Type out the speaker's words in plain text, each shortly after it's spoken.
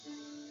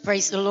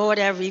Praise the Lord,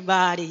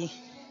 everybody.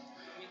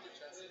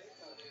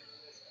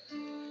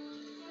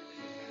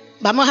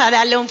 Vamos a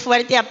darle un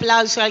fuerte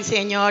aplauso al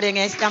Señor en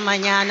esta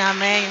mañana,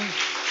 amén.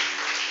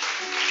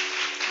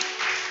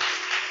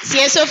 Si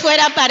eso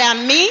fuera para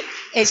mí,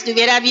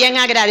 estuviera bien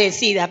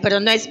agradecida, pero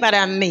no es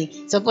para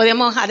mí.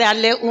 Podemos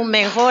darle un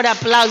mejor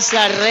aplauso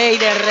al Rey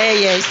de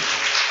Reyes,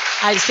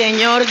 al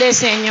Señor de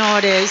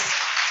Señores,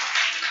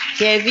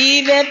 que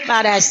vive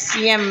para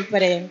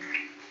siempre.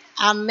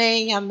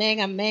 Amén, amén,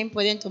 amén.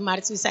 Pueden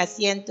tomar sus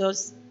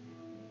asientos.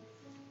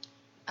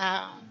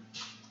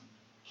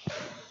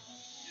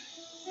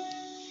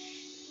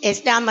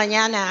 Esta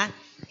mañana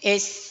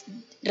es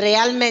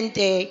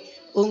realmente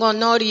un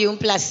honor y un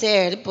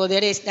placer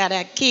poder estar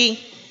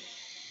aquí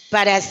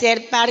para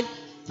ser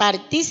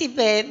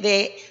partícipe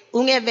de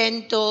un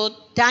evento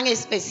tan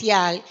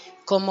especial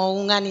como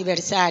un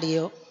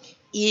aniversario.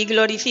 Y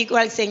glorifico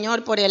al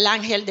Señor por el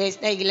ángel de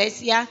esta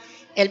iglesia,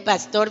 el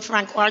pastor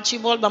Suzzette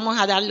Archbold. Vamos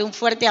a darle un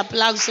fuerte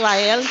aplauso a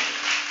él.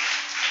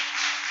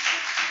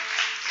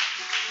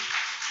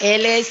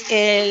 Él es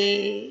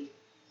el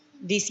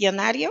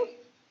visionario.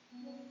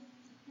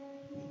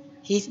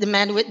 He's the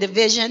man with the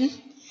vision.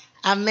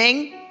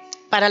 Amén.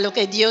 Para lo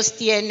que Dios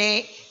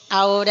tiene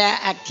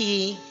ahora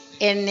aquí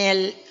en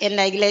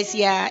la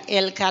iglesia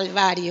El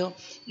Calvario.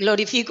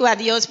 Glorifico a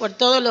Dios por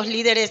todos los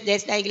líderes de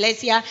esta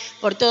iglesia,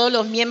 por todos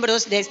los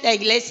miembros de esta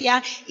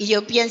iglesia, y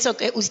yo pienso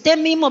que usted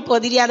mismo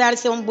podría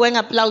darse un buen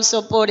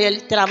aplauso por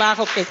el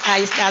trabajo que ha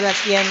estado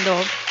haciendo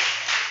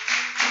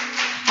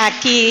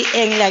aquí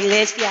en la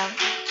iglesia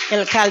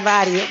El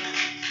Calvario.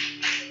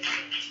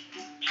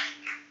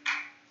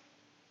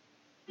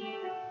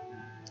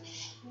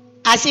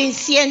 Hace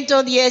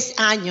 110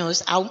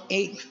 años,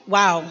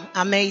 wow,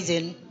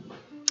 amazing.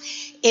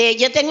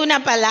 Yo tengo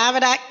una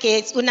palabra que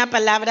es una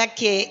palabra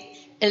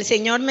que el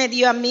Señor me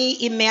dio a mí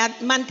y me ha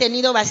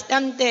mantenido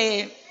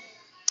bastante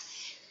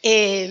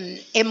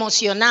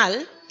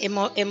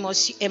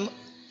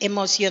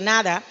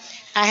emocionada.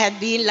 I had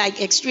been like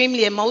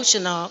extremely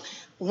emotional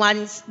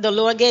once the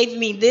Lord gave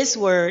me this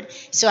word.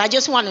 So I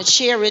just want to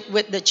share it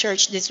with the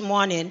church this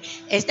morning.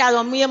 He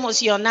estado muy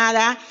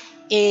emocionada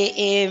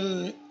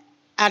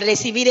al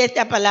recibir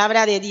esta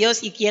palabra de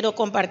Dios y quiero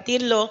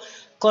compartirlo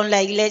con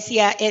la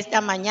iglesia esta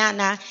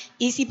mañana.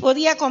 Y si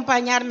podía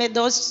acompañarme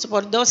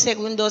por 2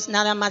 segundos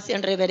nada más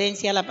en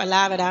reverencia a la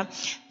palabra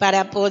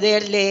para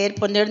poder leer,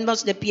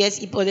 ponernos de pies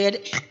y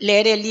poder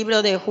leer el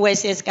libro de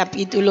Jueces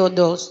capítulo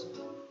 2.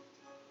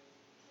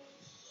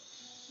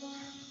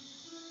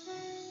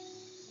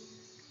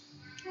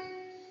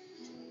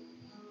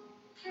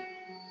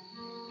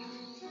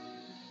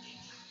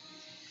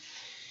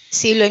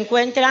 Si lo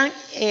encuentran,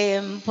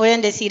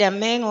 pueden decir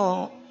amén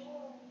o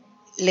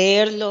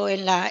leerlo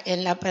en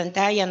la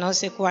pantalla, no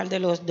sé cuál de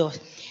los dos.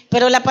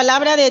 Pero la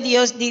palabra de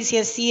Dios dice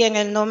así en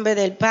el nombre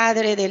del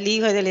Padre, del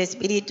Hijo y del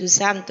Espíritu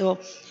Santo.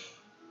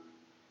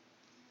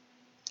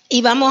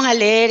 Y vamos a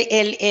leer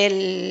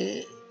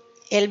el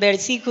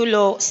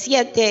versículo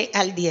 7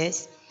 al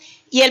 10.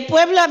 Y el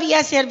pueblo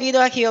había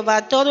servido a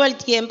Jehová todo el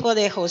tiempo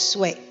de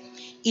Josué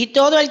y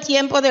todo el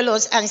tiempo de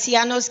los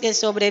ancianos que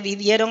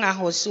sobrevivieron a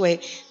Josué,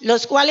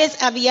 los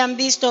cuales habían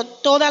visto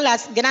todas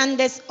las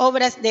grandes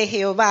obras de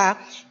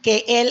Jehová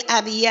que él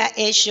había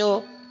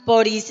hecho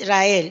por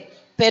Israel.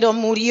 Pero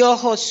murió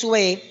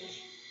Josué,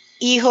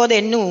 hijo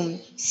de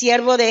Nun,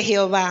 siervo de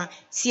Jehová,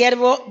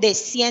 siendo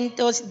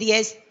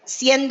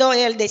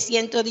él de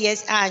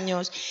 110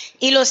 años,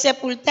 y lo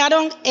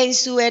sepultaron en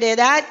su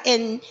heredad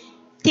en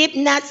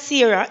Timnath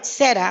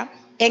Sera,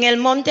 en el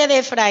monte de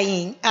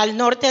Efraín, al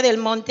norte del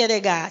monte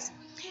de Gaz.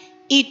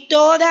 Y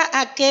toda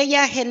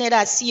aquella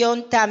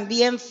generación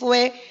también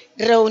fue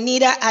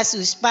reunida a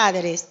sus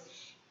padres.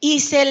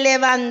 Y se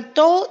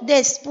levantó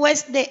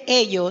después de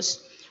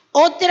ellos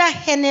otra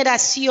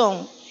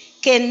generación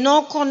que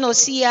no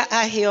conocía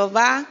a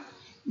Jehová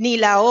ni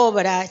las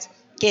obras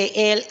que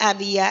él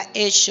había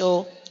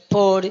hecho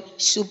por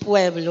su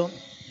pueblo.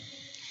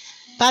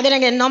 Padre,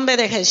 en el nombre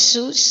de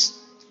Jesús,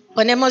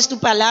 ponemos tu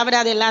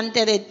palabra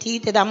delante de ti,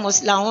 te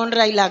damos la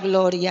honra y la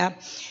gloria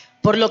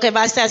por lo que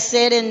vas a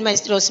hacer en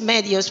nuestros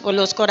medios, por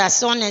los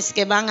corazones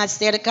que van a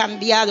ser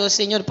cambiados,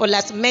 Señor, por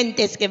las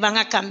mentes que van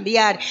a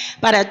cambiar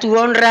para tu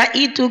honra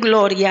y tu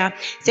gloria.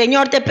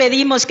 Señor, te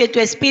pedimos que tu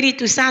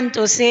Espíritu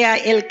Santo sea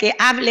el que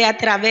hable a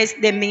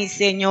través de mí,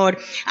 Señor.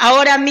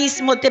 Ahora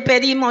mismo te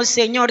pedimos,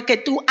 Señor, que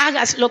tú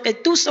hagas lo que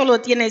tú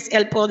solo tienes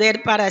el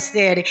poder para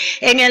hacer.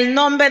 En el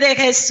nombre de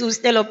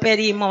Jesús te lo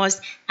pedimos.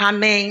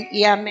 Amén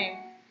y amén.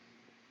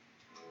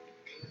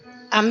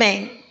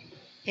 Amén.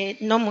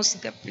 No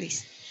música,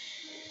 please.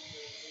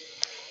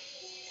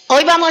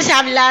 Hoy vamos a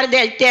hablar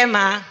del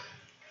tema,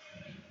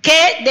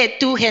 ¿qué de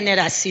tu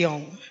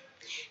generación?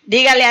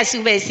 Dígale a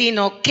su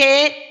vecino,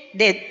 ¿qué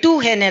de tu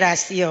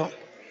generación?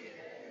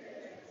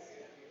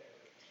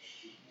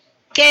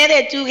 ¿Qué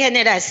de tu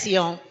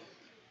generación?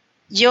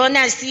 Yo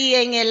nací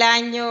en el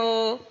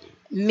año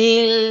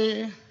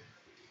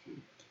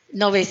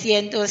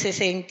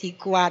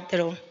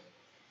 1964.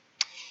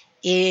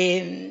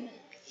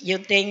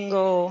 Yo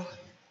tengo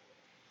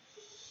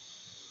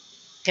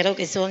Creo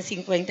que son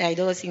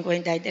 52,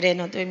 53,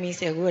 no estoy muy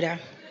segura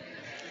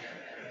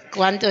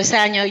cuántos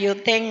años yo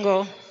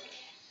tengo,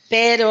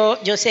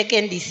 pero yo sé que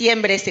en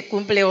diciembre se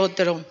cumple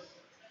otro.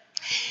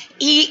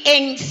 Y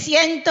en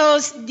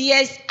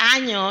 110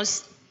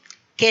 años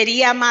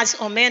quería más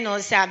o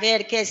menos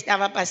saber qué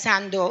estaba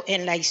pasando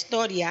en la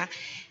historia.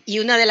 Y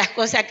una de las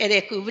cosas que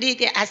descubrí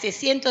que hace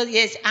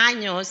 110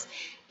 años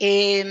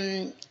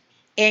en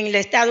los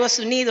Estados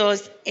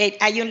Unidos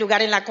hay un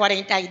lugar en la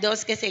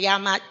 42 que se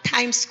llama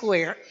Times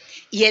Square.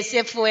 Y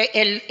ese fue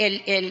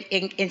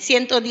en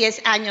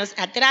 110 años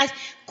atrás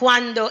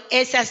cuando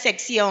esa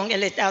sección,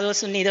 en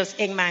Estados Unidos,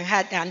 en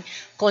Manhattan,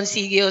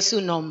 consiguió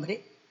su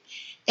nombre.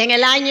 En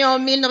el año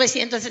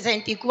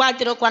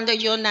 1964, cuando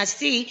yo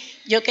nací,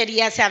 yo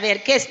quería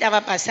saber qué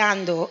estaba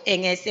pasando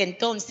en ese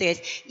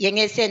entonces. Y en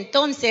ese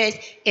entonces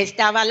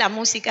estaba la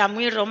música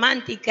muy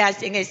romántica,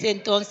 en ese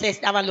entonces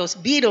estaban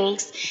los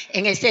Beatles,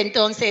 en ese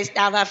entonces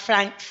estaba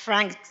Frank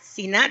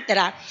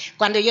Sinatra.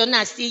 Cuando yo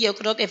nací, yo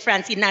creo que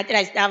Frank Sinatra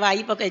estaba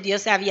ahí porque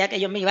Dios sabía que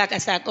yo me iba a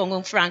casar con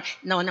un Frank.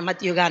 No me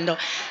estoy jugando.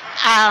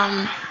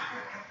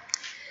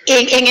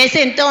 En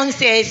ese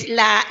entonces,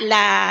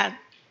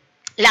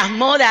 las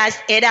modas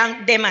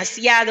eran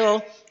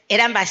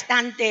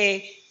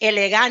bastante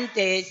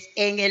elegantes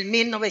en el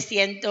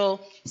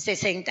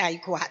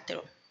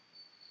 1964.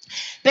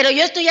 Pero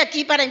yo estoy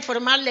aquí para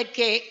informarle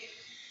que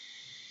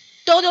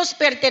todos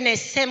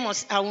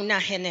pertenecemos a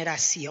una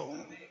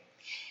generación.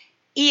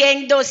 Y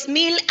en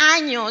 2000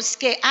 años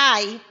que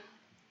hay,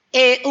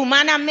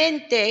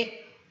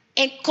 humanamente,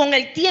 con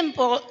el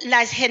tiempo,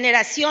 las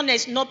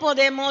generaciones no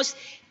podemos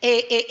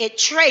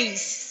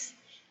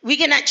we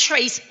cannot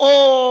trace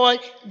all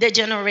the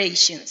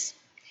generations.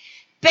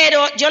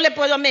 Pero yo le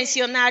puedo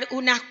mencionar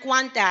unas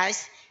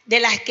cuantas de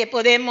las que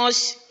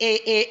podemos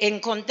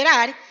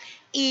encontrar.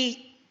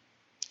 Y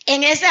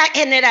en esa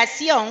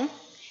generación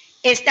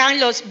están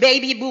los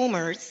baby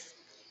boomers.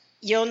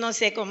 Yo no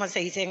sé cómo se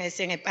dice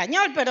eso en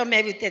español, pero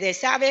ustedes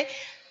saben.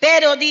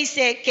 Pero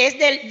dice que es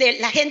de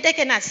la gente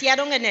que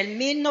nacieron en el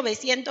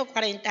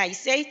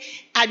 1946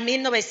 al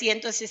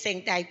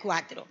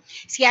 1964.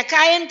 Si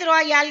acá adentro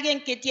hay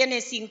alguien que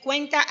tiene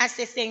 50 a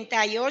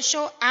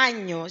 68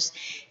 años,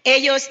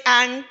 ellos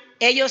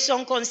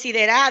son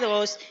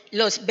considerados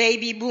los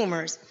baby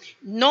boomers.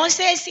 No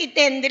sé si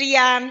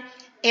tendrían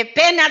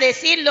pena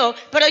decirlo,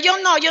 pero yo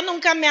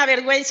nunca me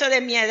avergüenzo de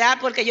mi edad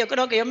porque yo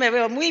creo que yo me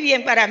veo muy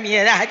bien para mi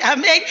edad.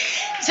 Amén.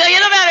 Yo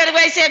no me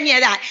avergüenzo de mi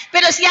edad.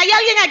 Pero si hay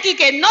alguien aquí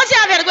que no se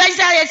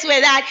avergüenza de su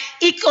edad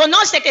y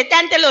conoce que está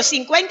entre los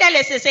 50 y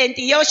los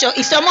 68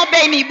 y somos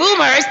baby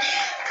boomers,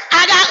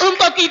 haga un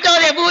poquito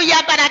de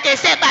bulla para que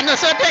sepa,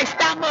 nosotros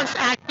estamos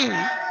aquí.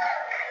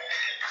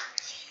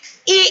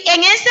 Y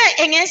en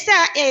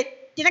esa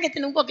tiene que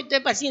tener un poquito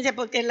de paciencia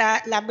porque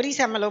la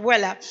brisa me lo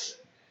vuela.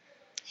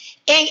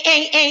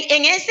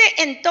 En ese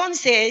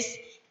entonces,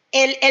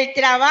 el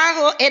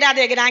trabajo era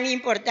de gran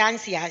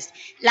importancia.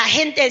 Las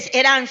gentes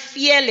eran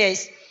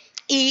fieles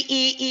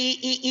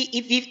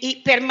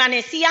y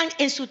permanecían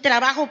en su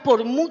trabajo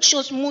por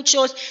muchos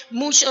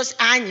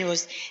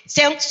años.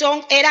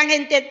 Eran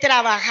gente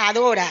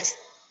trabajadoras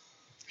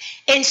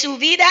en su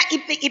vida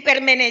y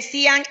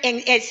permanecían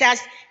en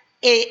esas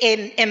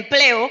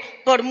empleo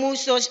por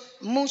muchos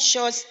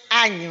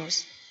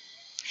años.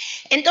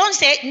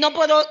 Entonces, no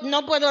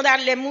puedo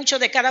darle mucho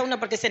de cada uno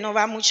porque se nos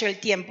va mucho el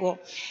tiempo.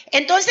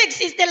 Entonces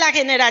existe la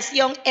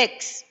generación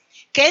X,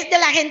 que es de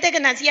la gente que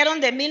nacieron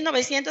de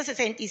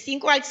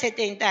 1965 al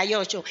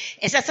 78.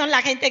 Esas son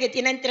la gente que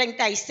tienen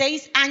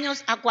 36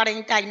 años a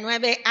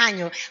 49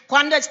 años.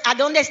 ¿A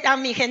dónde está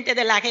mi gente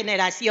de la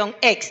generación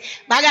X?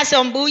 Hágase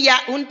un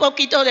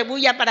poquito de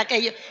bulla para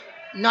que yo...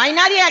 No hay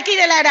nadie aquí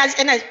de la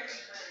generación.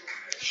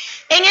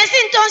 En ese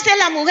entonces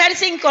la mujer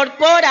se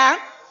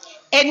incorpora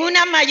en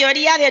una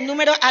mayoría de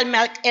números al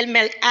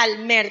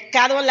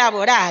mercado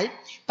laboral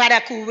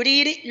para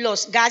cubrir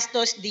los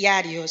gastos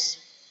diarios.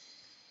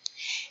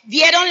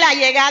 Vieron la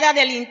llegada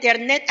del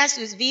Internet a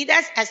sus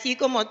vidas, así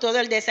como todo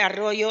el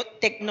desarrollo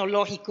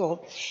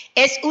tecnológico.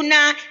 Es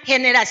una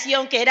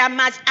generación que era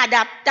más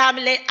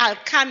adaptable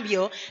al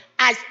cambio,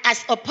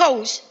 as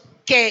opposed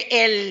que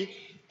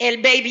el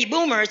baby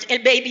boomers.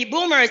 El baby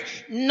boomers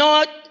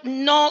no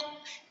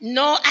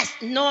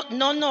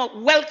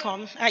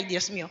welcome, ay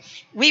Dios mío,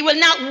 we will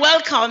not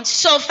welcome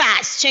so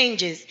fast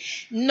changes.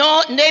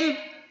 No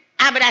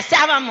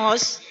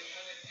abrazábamos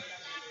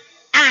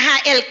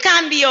el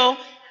cambio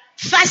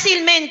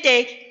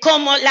fácilmente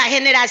como la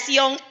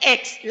generación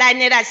X. La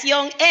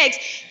generación X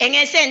en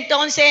ese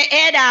entonces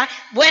era,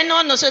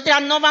 bueno,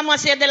 nosotras no vamos a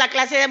ser de la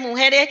clase de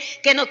mujeres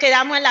que nos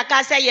quedamos en la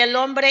casa y el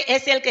hombre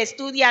es el que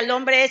estudia, el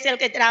hombre es el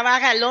que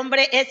trabaja, el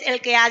hombre es el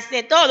que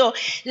hace todo.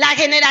 La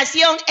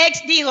generación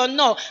X dijo,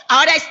 no,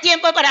 ahora es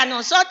tiempo para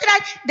nosotras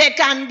de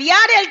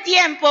cambiar el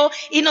tiempo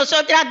y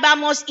nosotras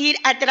vamos a ir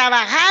a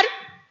trabajar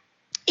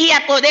y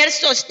a poder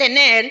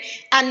sostener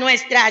a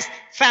nuestras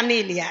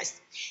familias.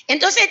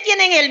 Entonces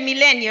tienen el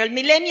milenio. El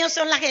milenio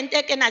son la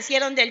gente que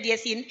nacieron del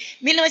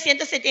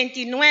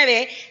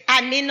 1979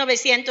 a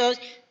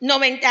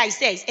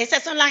 1996.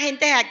 Esas son las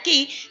gentes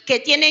aquí que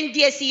tienen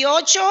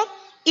 18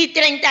 y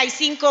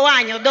 35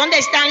 años. ¿Dónde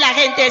están las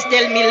gentes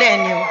del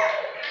milenio?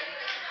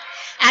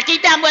 Aquí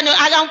están, bueno,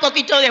 haga un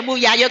poquito de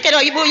bulla. Yo quiero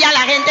oír bulla a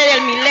la gente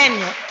del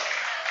milenio.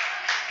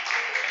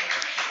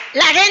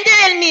 La gente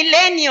del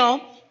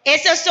milenio,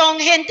 esos son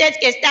gentes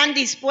que están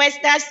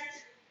dispuestas.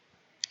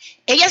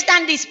 Ellas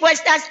están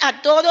dispuestas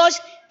a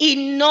todos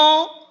y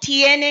no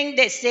tienen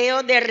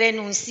deseo de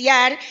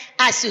renunciar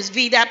a sus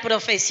vidas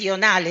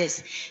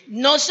profesionales.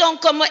 No son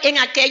como en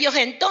aquellos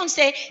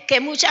entonces que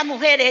muchas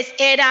mujeres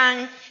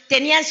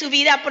tenían su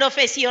vida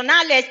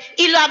profesionales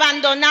y lo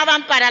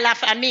abandonaban para la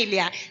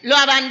familia, lo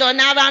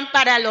abandonaban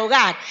para el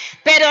hogar.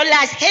 Pero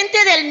la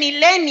gente del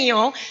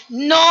milenio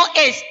no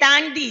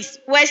están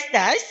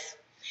dispuestos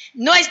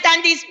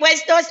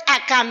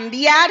a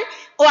cambiar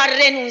o a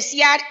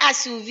renunciar a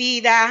su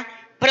vida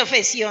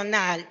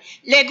profesional.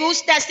 Les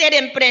gusta ser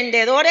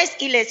emprendedores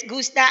y les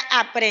gusta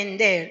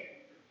aprender.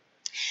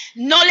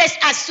 No les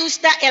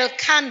asusta el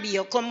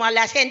cambio como a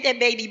la gente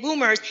baby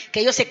boomers, que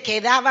ellos se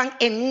quedaban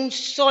en un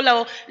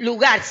solo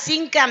lugar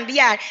sin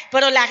cambiar.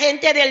 Pero la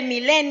gente del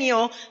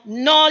milenio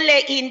no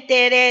le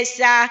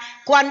interesa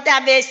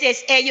cuántas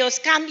veces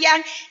ellos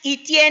cambian y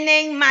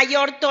tienen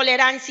mayor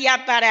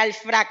tolerancia para el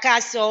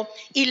fracaso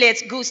y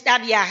les gusta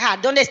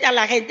viajar. ¿Dónde está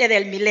la gente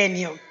del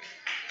milenio?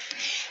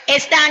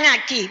 Están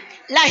aquí.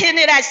 La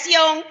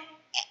generación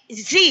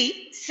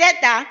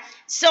Z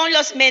son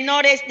los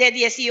menores de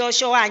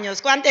 18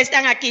 años. ¿Cuántos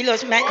están aquí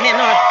los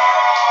menores?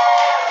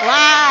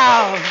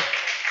 ¡Wow!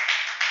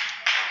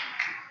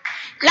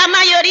 La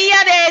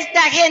mayoría de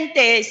estas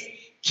gentes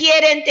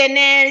quieren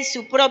tener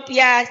sus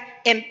propias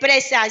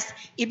empresas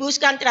y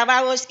buscan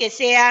trabajos que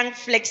sean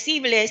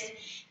flexibles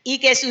y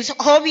que sus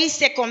hobbies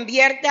se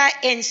conviertan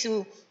en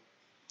su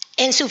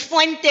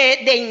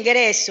fuente de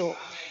ingreso.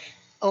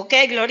 Ok,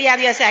 gloria a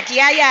Dios. Aquí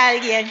hay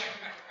alguien.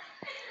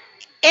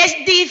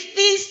 Es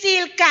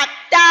difícil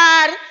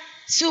captar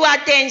su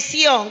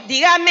atención.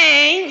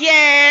 Dígame,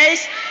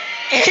 yes.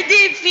 Es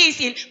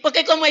difícil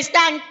porque como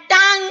están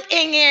tan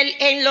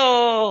en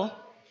los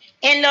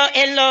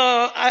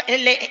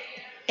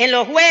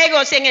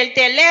juegos, en el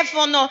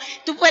teléfono,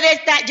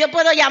 yo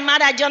puedo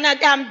llamar a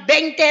Jonathan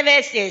 20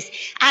 veces,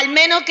 al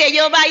menos que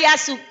yo vaya a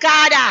su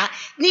cara,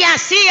 ni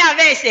así a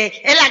veces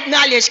él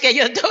acknowledge que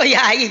yo estoy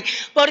ahí,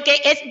 porque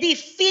es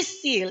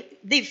difícil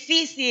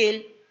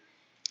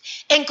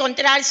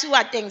encontrar su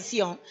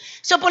atención.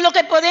 Por lo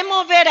que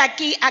podemos ver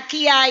aquí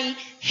hay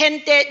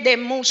gente de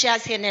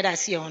muchas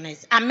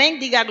generaciones. Amén,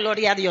 diga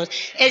gloria a Dios.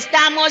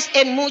 Estamos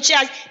en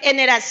muchas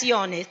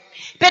generaciones.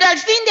 Pero al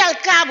fin y al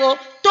cabo,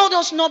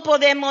 todos no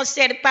podemos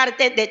ser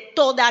parte de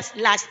todas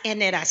las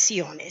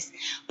generaciones.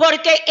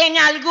 Porque en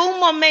algún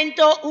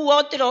momento u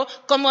otro,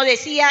 como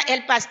decía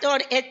el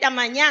pastor esta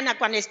mañana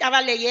cuando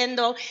estaba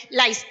leyendo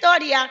la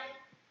historia,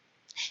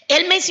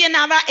 él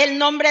mencionaba el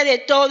nombre de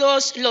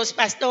todos los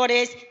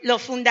pastores,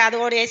 los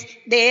fundadores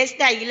de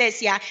esta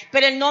iglesia,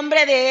 pero el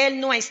nombre de él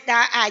no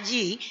está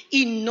allí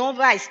y no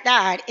va a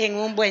estar en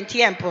un buen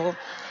tiempo.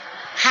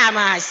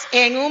 Jamás,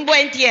 en un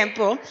buen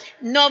tiempo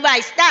no va a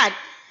estar,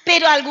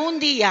 pero algún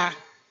día,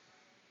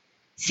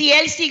 si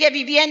él sigue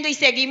viviendo y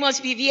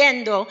seguimos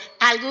viviendo,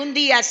 algún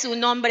día su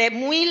nombre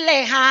muy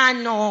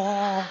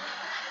lejano,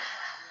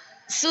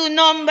 su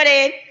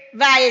nombre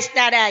va a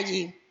estar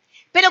allí.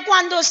 Pero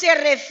cuando se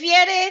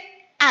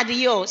refiere a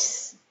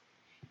Dios,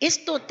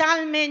 es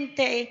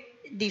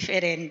totalmente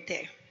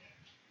diferente.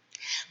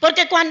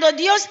 Porque cuando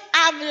Dios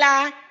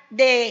habla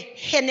de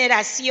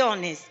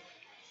generaciones,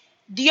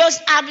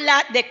 Dios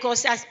habla de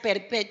cosas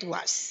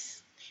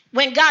perpetuas.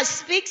 When God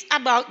speaks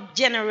about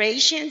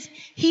generations,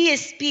 He is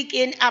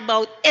speaking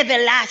about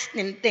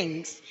everlasting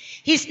things.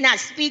 He's not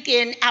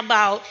speaking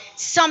about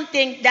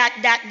something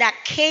that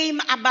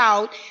came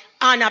about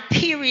on a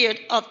period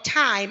of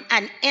time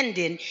and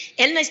ending.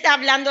 Él no está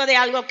hablando de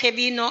algo que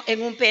vino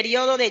en un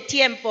periodo de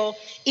tiempo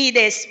y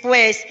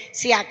después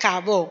se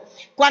acabó.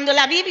 Cuando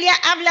la Biblia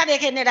habla de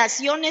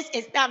generaciones,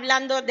 está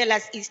hablando de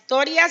las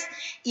historias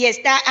y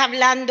está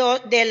hablando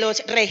de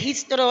los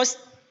registros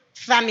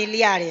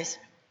familiares.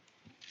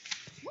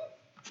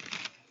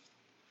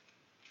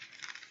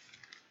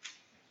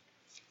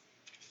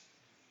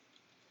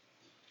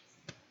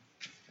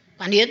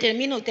 Cuando yo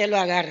termino, usted lo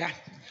agarra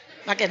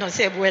para que no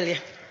se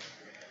vuele.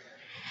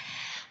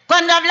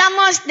 Cuando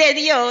hablamos de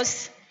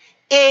Dios,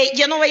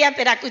 yo no voy a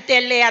esperar que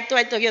usted lea todo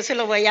esto, yo se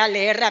lo voy a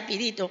leer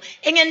rapidito.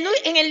 En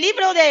el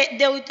libro de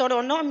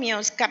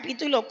Deuteronomios,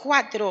 capítulo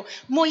 4,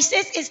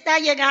 Moisés está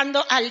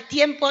llegando al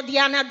tiempo,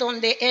 Diana,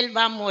 donde él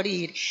va a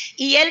morir.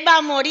 Y él va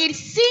a morir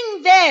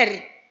sin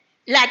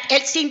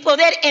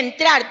poder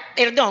entrar,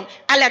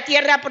 a la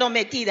tierra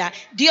prometida.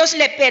 Dios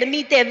le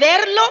permite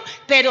verlo,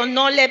 pero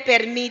no le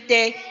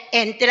permite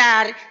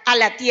entrar a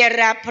la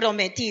tierra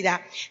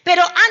prometida.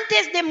 Pero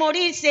antes de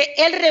morirse,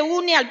 él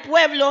reúne al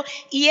pueblo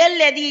y él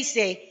le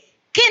dice: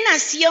 ¿Qué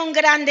nación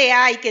grande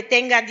hay que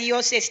tenga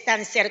dioses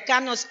tan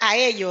cercanos a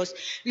ellos?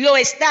 Lo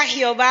está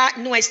Jehová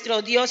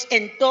nuestro Dios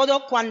en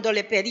todo cuando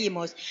le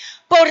pedimos.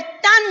 Por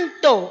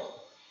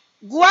tanto,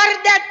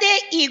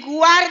 guárdate y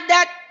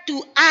guarda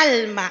tu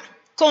alma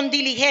con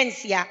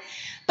diligencia,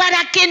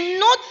 para que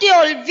no te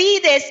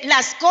olvides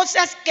las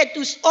cosas que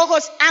tus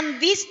ojos han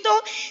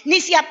visto,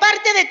 ni se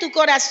aparte de tu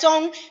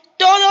corazón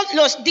todos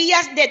los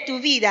días de tu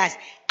vida.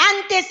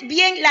 Antes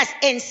bien las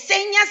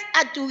enseñas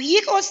a tus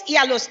hijos y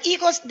a los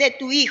hijos de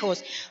tus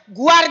hijos.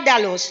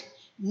 Guárdalos.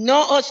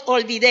 No os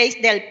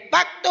olvidéis del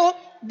pacto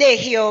de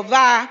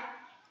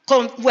Jehová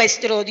con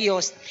vuestro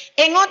Dios.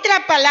 En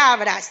otras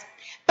palabras,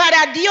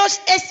 para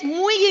Dios es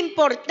muy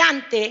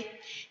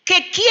importante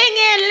que quien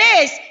Él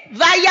es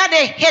vaya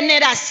de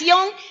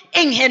generación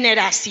en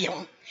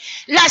generación.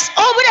 Las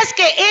obras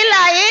que Él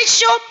ha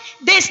hecho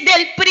desde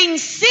el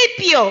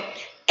principio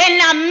en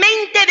la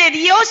mente de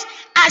Dios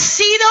ha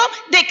sido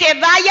de que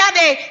vaya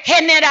de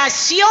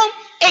generación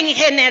en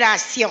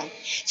generación.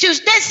 Si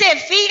usted se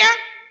fija,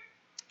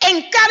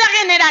 en cada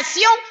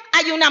generación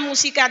hay una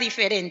música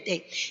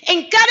diferente.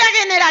 En cada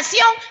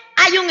generación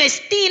hay un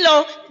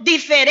estilo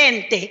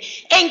diferente.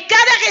 En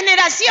cada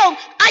generación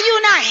hay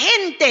una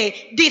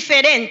gente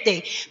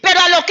diferente. Pero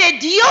a lo que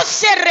Dios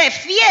se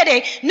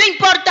refiere, no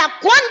importa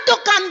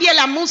cuánto cambie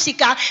la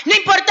música, no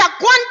importa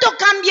cuánto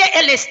cambie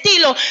el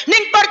estilo, no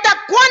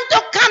importa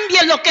cuánto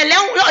cambie lo que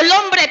el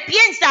hombre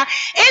piensa,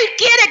 Él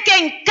quiere que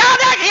en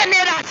cada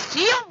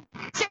generación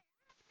se...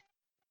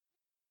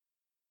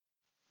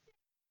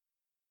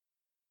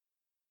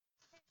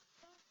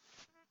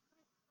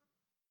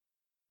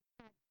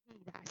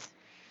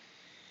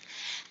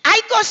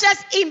 Hay cosas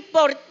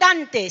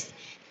importantes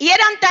y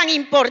eran tan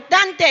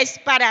importantes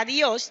para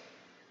Dios.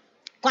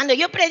 Cuando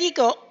yo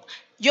predico,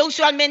 yo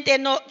usualmente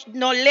no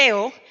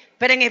leo,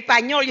 pero en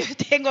español yo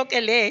tengo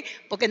que leer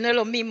porque no es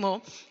lo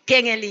mismo que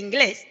en el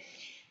inglés.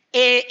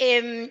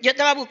 Yo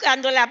estaba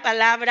buscando la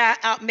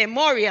palabra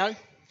memorial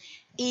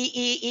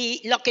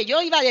y lo que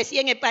yo iba a decir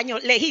en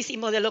español,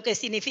 lejísimo de lo que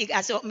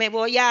significa. So, me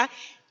voy a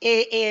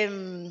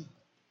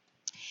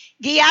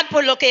guiar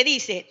por lo que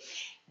dice.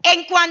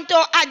 En cuanto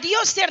a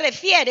Dios se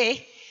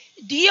refiere,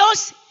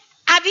 Dios,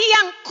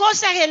 habían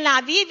cosas en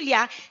la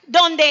Biblia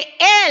donde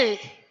Él,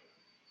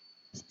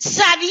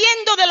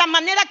 sabiendo de la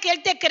manera que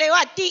Él te creó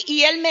a ti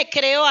y Él me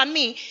creó a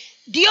mí,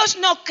 Dios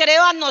nos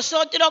creó a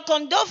nosotros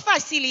con dos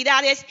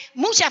facilidades,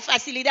 muchas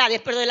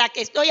facilidades, pero de la que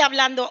estoy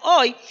hablando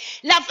hoy,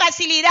 la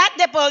facilidad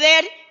de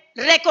poder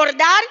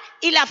recordar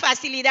y la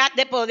facilidad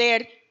de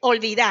poder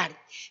olvidar.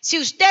 Si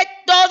usted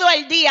todo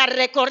el día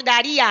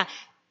recordaría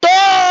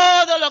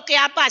todo lo que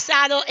ha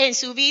pasado en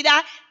su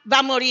vida, va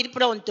a morir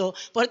pronto,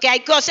 porque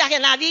hay cosas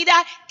en la vida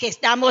que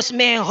estamos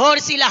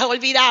mejor si las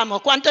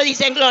olvidamos. ¿Cuántos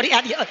dicen gloria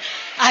a Dios?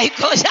 Hay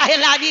cosas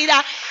en la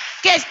vida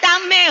que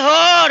están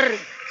mejor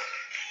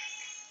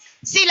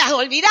si las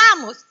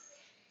olvidamos,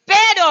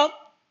 pero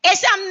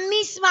esa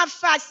misma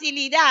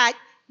facilidad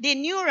de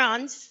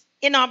neurons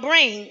in our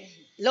brain,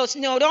 los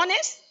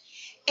neurones,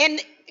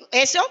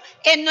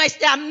 en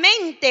nuestra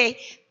mente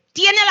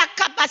tiene la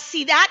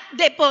capacidad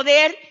de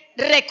poder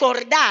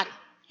recordar.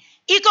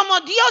 Y como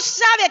Dios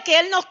sabe que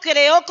Él nos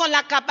creó con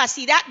la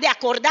capacidad de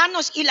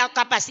acordarnos y la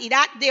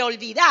capacidad de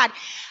olvidar,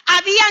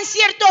 habían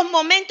ciertos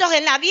momentos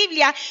en la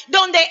Biblia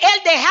donde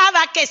Él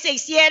dejaba que se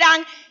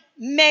hicieran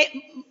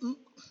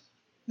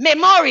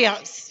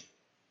memorials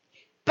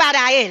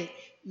para Él.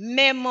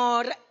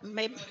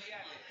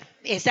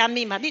 Esa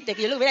misma, viste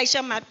que yo lo hubiera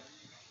hecho más.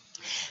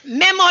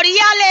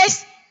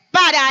 Memoriales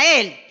para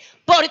Él.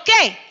 ¿Por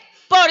qué?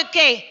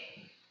 Porque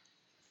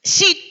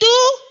si tú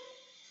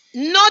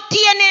no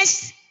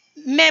tienes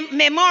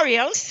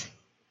memorials,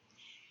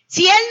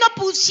 si Él no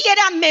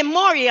pusiera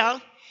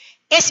memorial,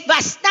 es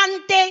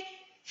bastante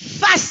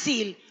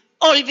fácil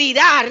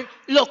olvidar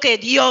lo que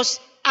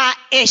Dios ha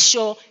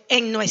hecho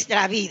en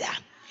nuestra vida.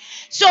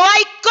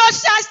 Hay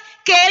cosas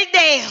que Él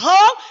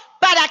dejó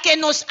para que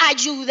nos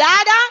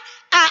ayudara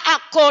a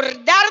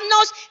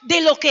acordarnos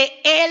de lo que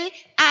Él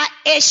ha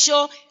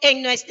hecho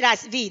en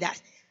nuestras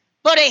vidas.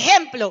 Por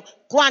ejemplo,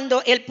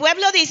 cuando el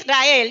pueblo de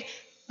Israel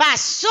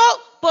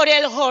pasó por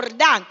el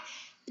Jordán,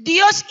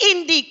 Dios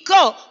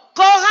indicó: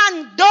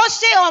 cojan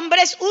 12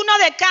 hombres, uno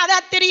de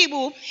cada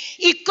tribu,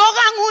 y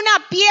cojan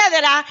una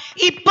piedra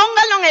y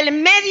pónganlo en el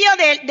medio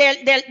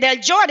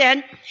del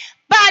Jordán,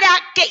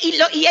 para que,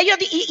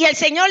 y el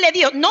Señor le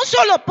dijo: no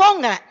solo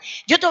ponga,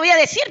 yo te voy a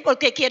decir por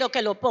qué quiero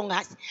que lo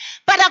pongas,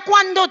 para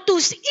cuando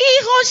tus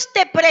hijos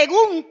te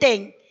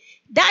pregunten: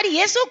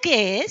 Daddy, ¿eso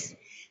qué es?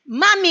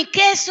 Mami,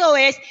 ¿qué eso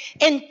es?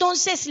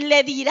 Entonces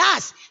le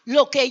dirás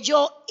lo que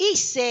yo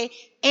hice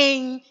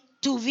en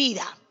tu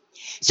vida.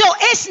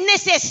 Es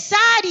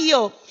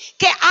necesario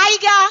que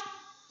haya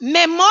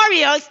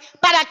memorials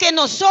para que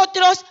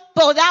nosotros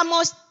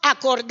podamos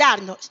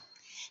acordarnos.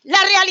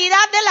 La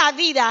realidad de la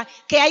vida,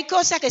 que hay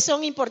cosas que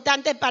son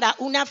importantes para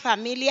una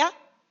familia,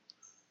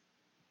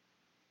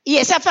 y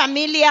esa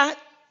familia,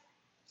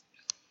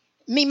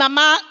 mi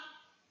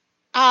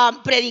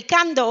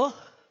predicando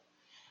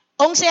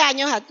 11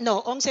 años, no,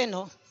 11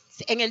 no,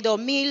 en el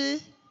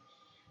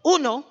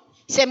 2001,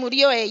 se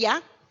murió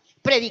ella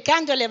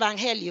predicando el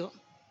evangelio.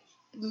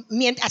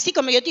 Así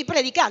como yo estoy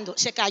predicando,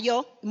 se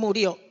cayó,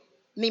 murió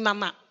mi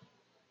mamá.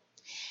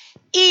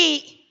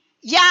 Y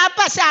ya ha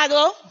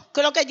pasado,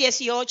 creo que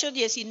 18,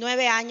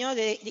 19 años,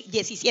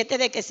 17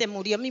 de que se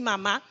murió mi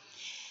mamá.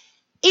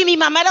 Y mi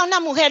mamá era una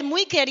mujer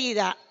muy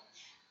querida,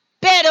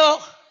 pero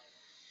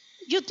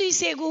yo estoy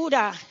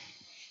segura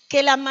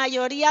que la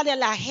mayoría de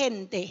la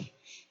gente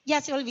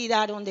ya se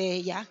olvidaron de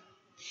ella.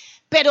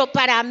 Pero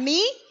para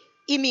mí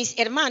y mis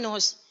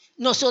hermanos,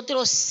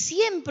 nosotros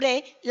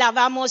siempre la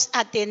vamos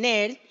a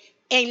tener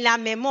en la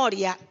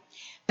memoria.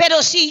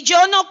 Pero si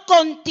yo no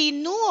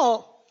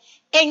continúo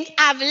en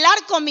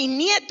hablar con mis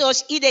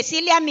nietos y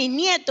decirle a mis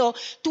nietos,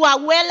 tu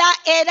abuela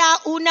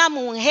era una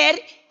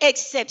mujer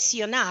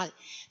excepcional.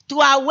 Tu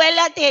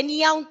abuela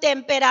tenía un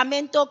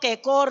temperamento que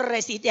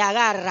corre si te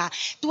agarra.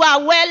 Tu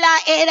abuela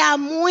era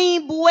muy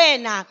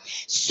buena.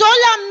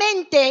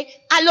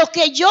 Solamente a lo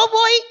que yo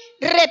voy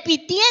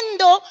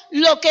repitiendo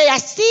lo que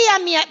hacía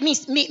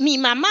mi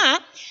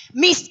mamá,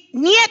 mis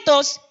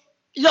nietos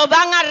lo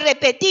van a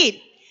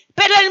repetir.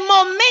 Pero el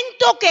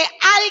momento que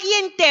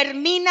alguien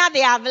termina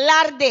de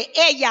hablar de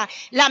ella,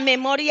 la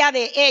memoria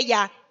de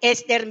ella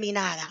es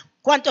terminada.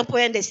 ¿Cuántos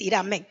pueden decir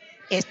amén?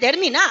 Es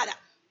terminada.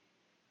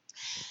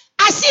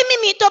 Así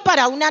mismito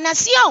para una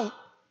nación.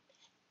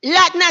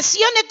 Las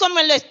naciones como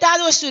en los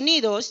Estados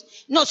Unidos,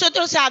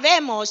 nosotros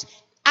sabemos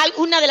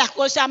alguna de las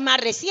cosas más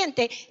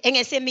recientes. En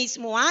ese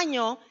mismo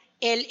año,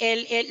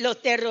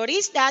 los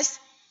terroristas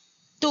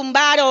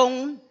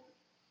tumbaron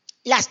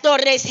las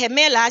Torres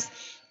Gemelas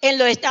en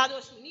los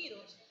Estados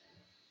Unidos.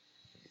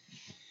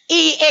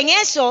 Y en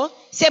eso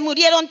se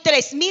murieron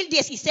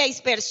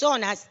 3.016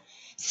 personas.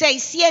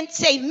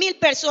 6.000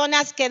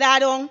 personas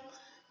quedaron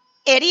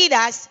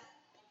heridas.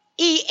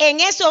 Y en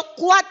esos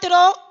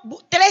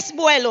 3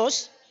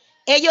 vuelos,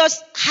 ellos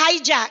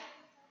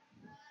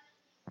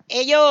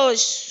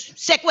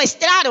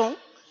secuestraron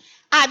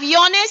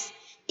aviones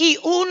y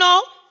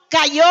uno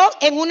cayó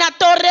en una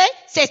torre,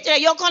 se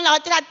estrelló con la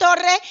otra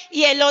torre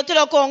y el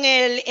otro con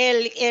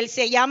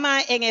se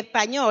llama en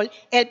español,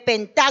 el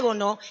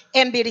Pentágono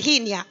en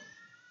Virginia.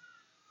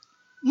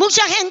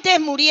 Mucha gente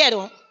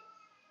murieron,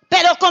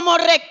 pero como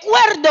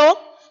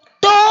recuerdo,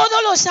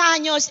 todos los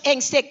años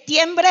en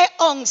septiembre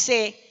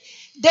 11,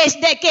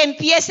 desde que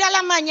empieza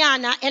la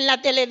mañana en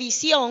la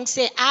televisión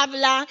se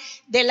habla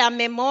de la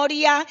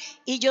memoria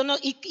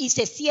y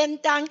se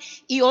sientan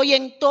y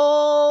oyen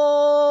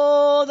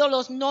todos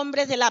los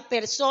nombres de las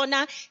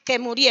personas que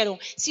murieron.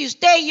 Si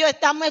usted y yo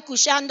estamos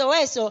escuchando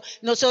eso,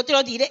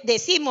 nosotros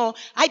decimos,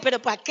 ay, pero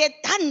 ¿para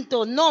qué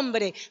tanto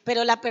nombre?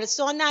 Pero la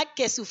persona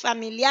que su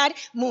familiar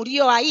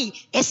murió ahí,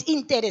 es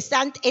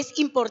interesante, es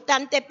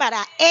importante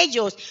para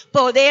ellos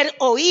poder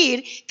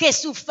oír que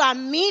su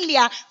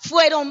familia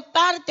fueron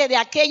parte de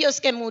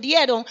aquellos que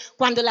murieron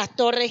cuando las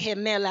Torres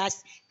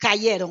Gemelas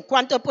cayeron.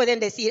 ¿Cuántos pueden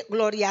decir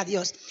gloria a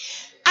Dios?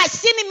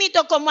 Así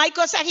mismo como hay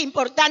cosas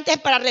importantes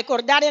para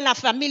recordar en la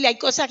familia, hay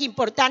cosas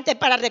importantes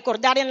para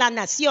recordar en las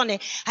naciones,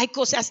 hay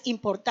cosas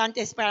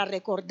importantes para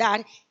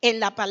recordar en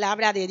la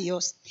palabra de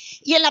Dios.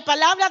 Y en la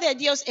palabra de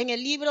Dios, en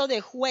el libro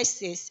de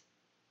Jueces,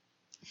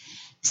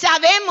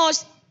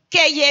 sabemos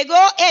que llegó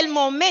el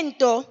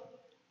momento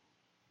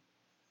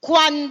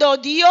cuando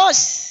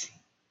Dios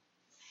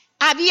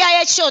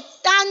había hecho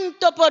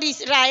tanto por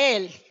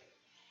Israel,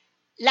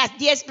 las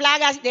 10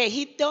 plagas de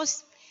Egipto,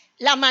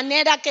 la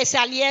manera que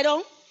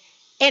salieron,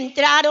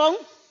 entraron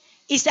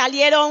y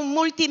salieron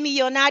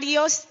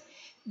multimillonarios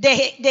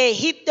de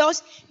Egipto.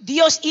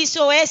 Dios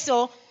hizo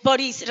eso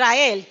por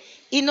Israel.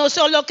 Y no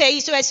solo que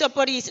hizo eso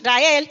por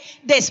Israel,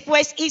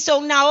 después hizo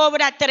una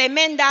obra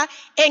tremenda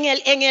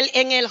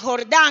en el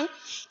Jordán.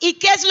 ¿Y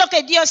qué es lo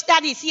que Dios está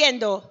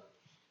diciendo?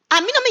 A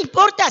mí no me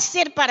importa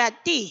hacer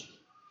para ti.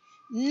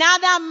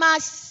 Nada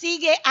más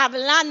sigue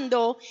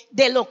hablando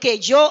de lo que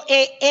yo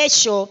he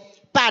hecho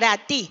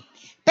para ti.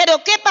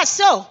 Pero ¿qué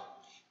pasó?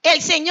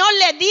 El Señor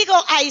le dijo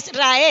a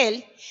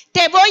Israel,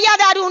 te voy a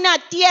dar una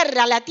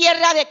tierra, la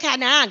tierra de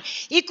Canaán.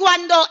 Y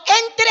cuando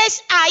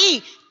entres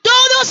ahí,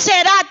 todo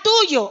será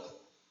tuyo.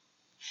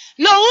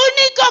 Lo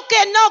único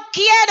que no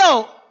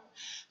quiero,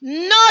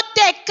 no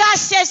te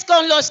cases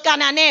con los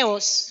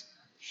cananeos.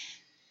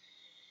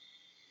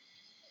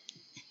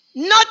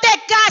 No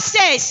te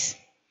cases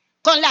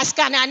con las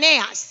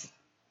cananeas.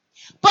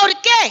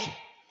 ¿Por qué?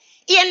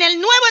 Y en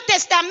el Nuevo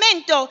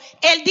Testamento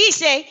Él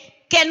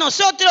dice que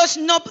nosotros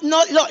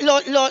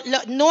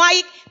no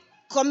hay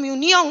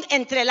comunión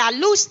entre la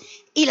luz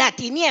y la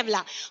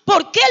tiniebla.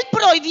 ¿Por qué Él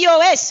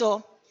prohibió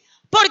eso?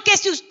 Porque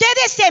si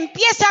ustedes se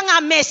empiezan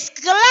a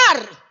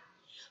mezclar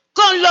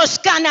con los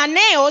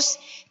cananeos,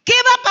 ¿qué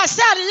va a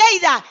pasar,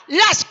 Leida?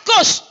 Las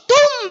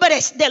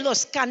costumbres de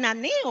los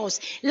cananeos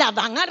la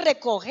van a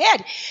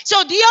recoger.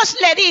 Dios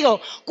le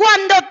dijo,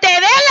 cuando te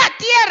dé la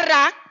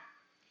tierra,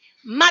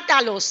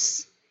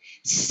 mátalos,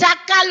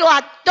 sácalo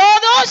a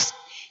todos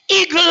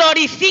y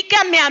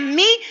glorifícame a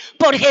mí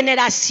por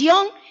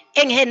generación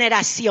en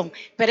generación.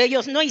 Pero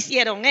ellos no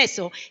hicieron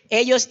eso.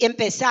 Ellos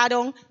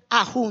empezaron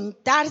a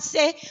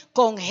juntarse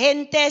con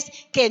gentes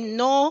que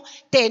no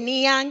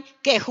tenían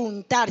que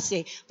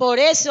juntarse. Por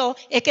eso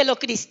es que los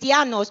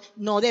cristianos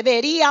no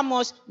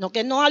deberíamos, no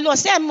que no lo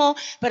hacemos,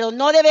 pero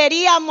no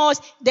deberíamos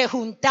de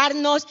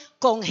juntarnos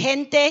con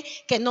gente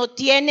que no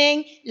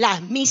tienen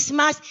las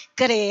mismas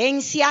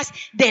creencias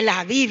de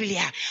la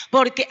Biblia.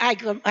 Porque,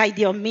 ay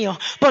Dios mío,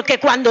 porque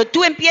cuando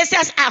tú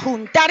empiezas a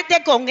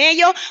juntarte con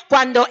ellos,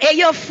 cuando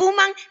ellos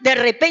fuman, de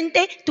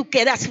repente tú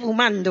quedas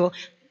fumando.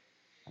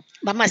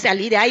 Vamos a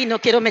salir de ahí, no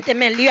quiero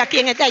meterme en lío aquí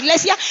en esta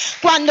iglesia.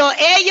 Cuando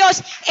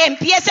ellos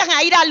empiezan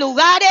a ir a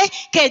lugares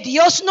que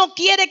Dios no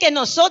quiere que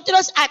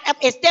nosotros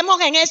estemos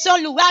en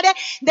esos lugares,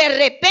 de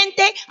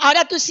repente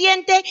ahora tú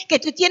sientes que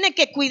tú tienes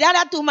que cuidar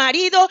a tu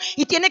marido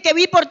y tienes que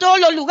ir por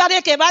todos los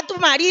lugares que va tu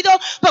marido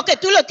porque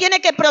tú lo tienes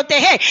que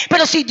proteger.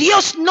 Pero si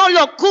Dios no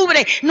lo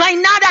cubre, no hay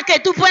nada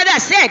que tú puedas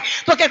hacer.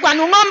 Porque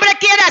cuando un hombre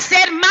quiere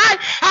hacer mal,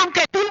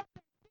 aunque tú...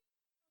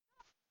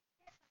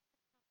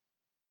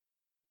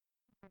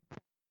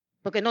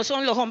 Porque no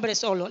son los hombres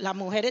solos, las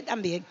mujeres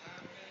también.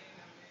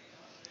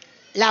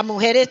 Las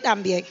mujeres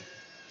también.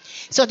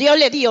 So Dios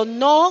le dijo,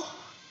 no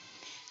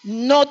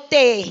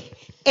te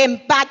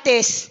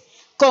empates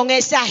con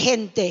esa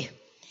gente.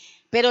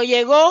 Pero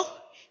llegó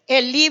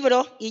el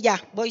libro, y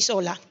ya, voy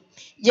sola.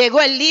 Llegó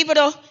el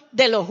libro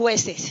de los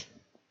jueces.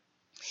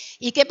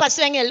 ¿Y qué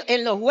pasó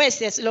en los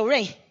jueces,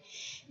 Lorraine?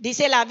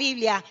 Dice la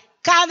Biblia,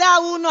 cada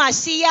uno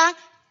hacía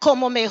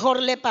como mejor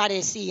le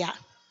parecía.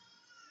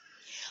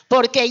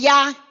 Porque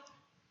ya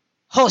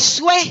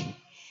Josué,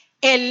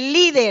 el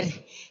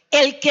líder,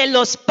 el que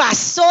los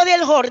pasó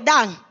del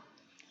Jordán,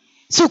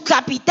 su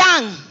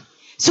capitán,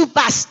 su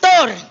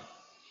pastor,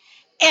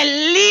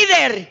 el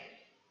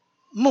líder,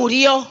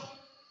 murió.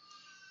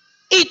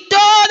 Y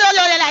todo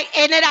lo de la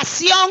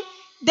generación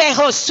de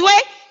Josué,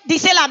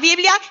 dice la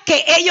Biblia,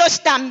 que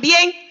ellos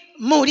también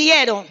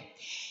murieron.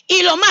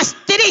 Y lo más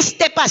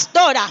triste,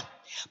 pastora,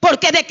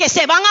 porque de que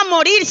se van a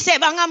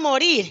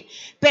morir.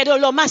 Pero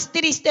lo más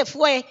triste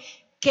fue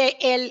que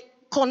el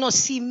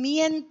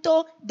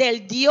conocimiento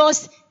del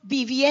Dios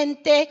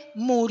viviente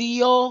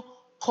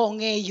murió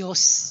con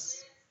ellos.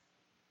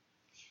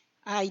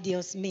 Ay,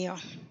 Dios mío.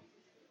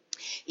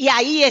 Y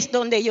ahí es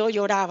donde yo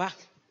lloraba.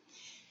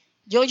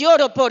 Yo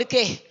lloro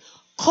porque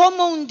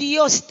como un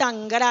Dios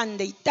tan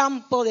grande y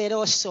tan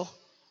poderoso,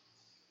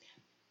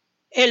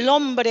 el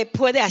hombre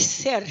puede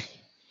hacer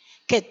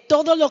que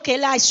todo lo que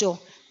él ha hecho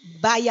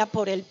vaya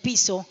por el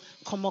piso,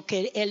 como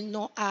que él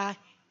no ha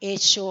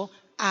hecho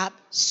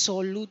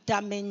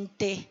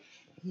absolutamente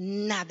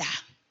nada.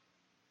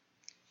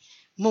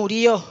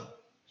 Murió.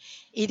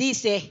 Y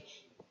dice,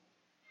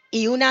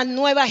 y una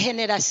nueva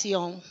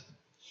generación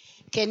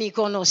que ni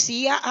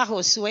conocía a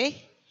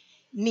Josué,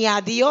 ni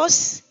a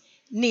Dios,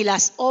 ni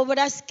las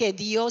obras que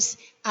Dios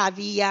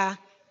había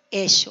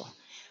hecho.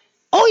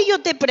 Hoy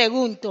yo te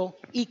pregunto,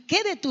 ¿y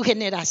qué de tu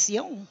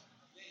generación?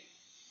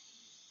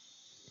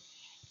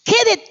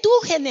 ¿Qué de tu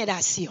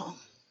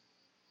generación?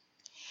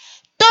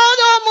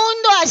 Todo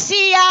mundo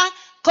hacía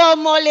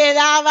como le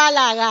daba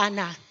la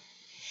gana.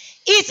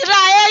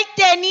 Israel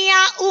tenía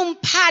un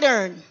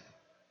pattern.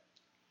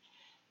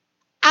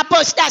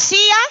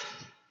 Apostasía,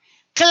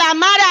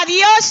 clamar a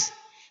Dios,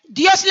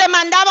 Dios le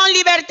mandaba un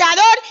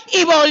libertador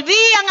y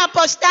volvían a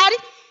apostar,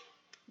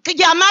 que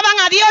llamaban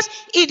a Dios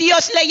y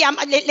Dios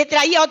le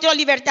traía otro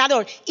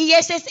libertador. Y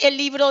ese es el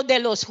libro de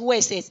los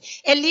jueces.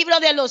 El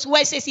libro de los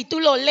jueces, si tú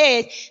lo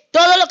lees,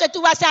 todo lo que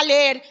tú vas a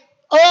leer,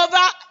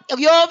 over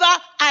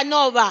and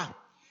over.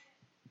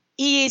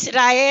 Y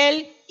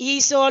Israel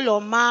hizo lo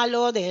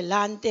malo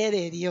delante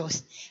de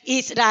Dios.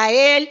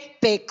 Israel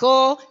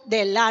pecó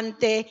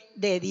delante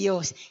de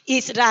Dios.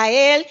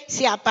 Israel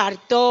se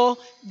apartó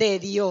de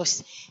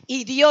Dios.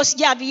 Y Dios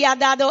ya había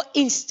dado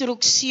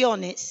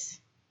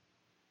instrucciones.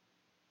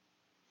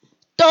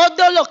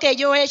 Todo lo que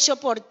yo he hecho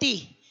por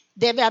ti,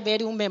 debe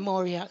haber un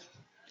memorial.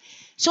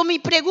 So, mi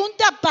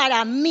pregunta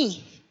para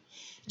mí,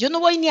 yo no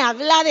voy ni a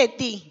hablar de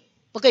ti,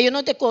 porque yo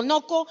no te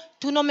conozco,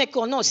 tú no me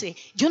conoces.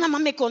 Yo nada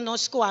más me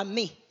conozco a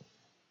mí.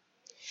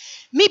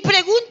 Mi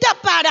pregunta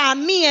para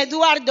mí,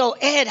 Eduardo,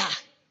 era,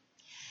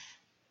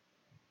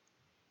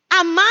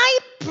 am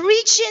I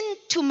preaching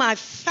to my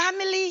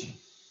family?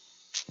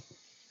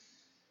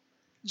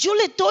 Yo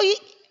le estoy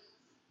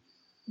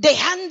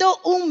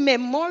dejando un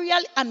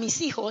memorial a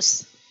mis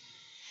hijos.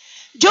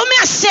 Yo me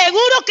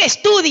aseguro que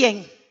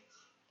estudien.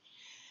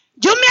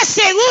 Yo me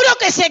aseguro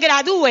que se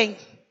gradúen.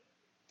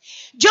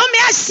 Yo me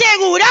he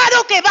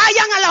asegurado que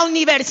vayan a la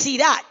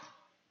universidad.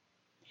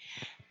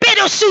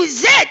 Pero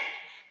Suzzette,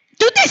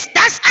 ¿tú te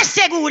estás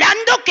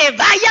asegurando que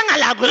vayan a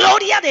la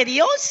gloria de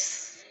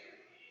Dios?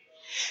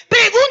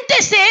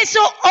 Pregúntese eso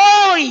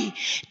hoy.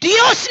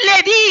 Dios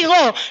le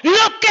dijo,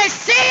 lo que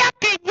sea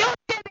que yo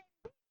te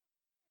bendiga.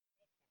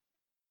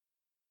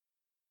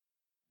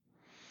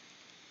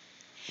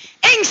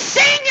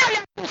 Enséñale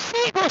a tus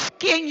hijos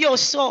quién yo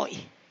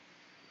soy.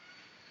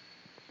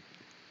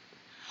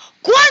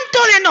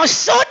 ¿Cuánto de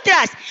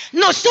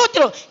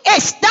nosotros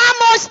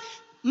estamos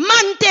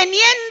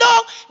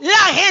manteniendo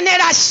la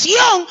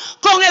generación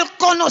con el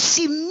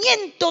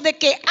conocimiento de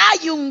que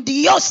hay un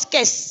Dios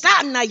que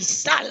sana y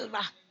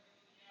salva.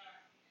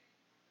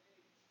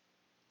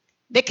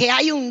 De que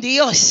hay un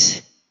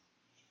Dios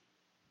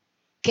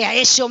que ha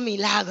hecho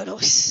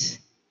milagros.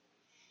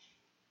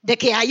 De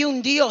que hay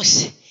un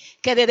Dios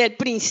que desde el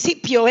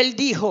principio Él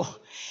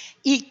dijo,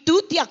 y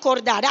tú te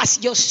acordarás,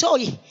 yo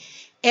soy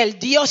el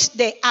Dios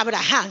de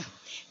Abraham,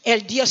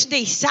 el Dios de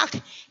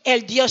Isaac,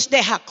 el Dios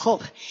de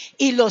Jacob,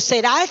 y lo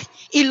será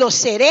y lo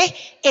seré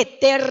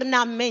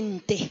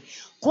eternamente.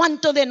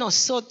 ¿Cuántos de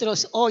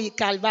nosotros hoy,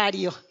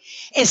 Calvario,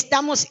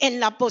 estamos en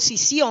la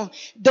posición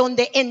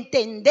donde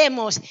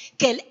entendemos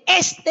que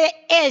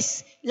este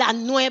es la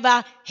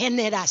nueva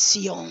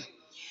generación?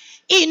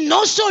 Y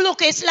no solo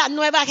que es la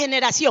nueva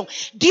generación,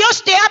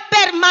 Dios te ha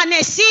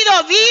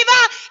permanecido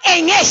viva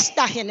en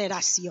esta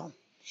generación.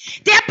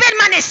 Te ha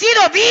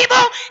permanecido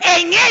vivo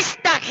en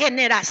esta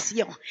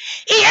generación.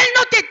 Y Él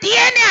no te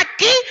tiene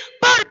aquí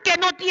porque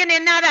no tiene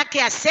nada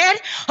que hacer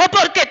o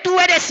porque tú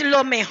eres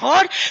lo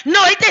mejor.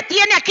 No, Él te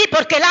tiene aquí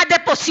porque Él ha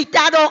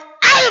depositado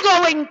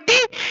algo en ti.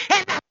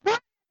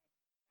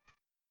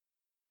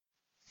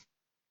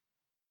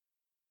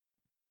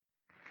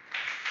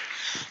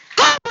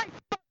 ¿Cómo?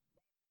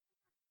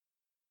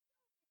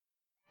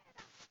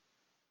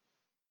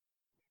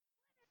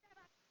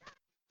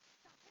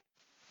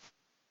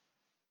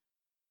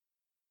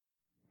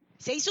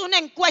 Se hizo una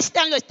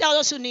encuesta en los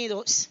Estados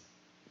Unidos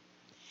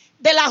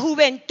de la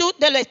juventud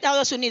de los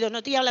Estados Unidos, no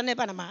estoy hablando de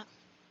Panamá,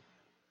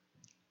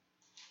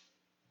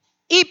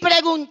 y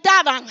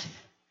preguntaban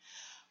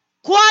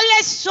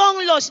cuáles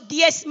son los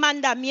 10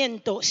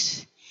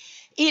 mandamientos,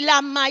 y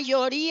la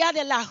mayoría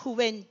de la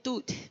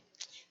juventud,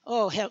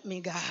 oh help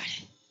me God,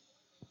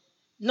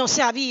 no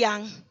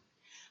sabían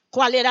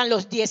cuáles eran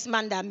los 10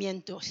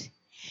 mandamientos.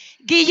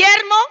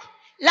 Guillermo,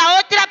 la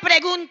otra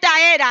pregunta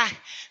era,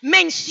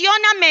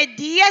 mencióname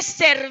 10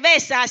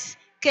 cervezas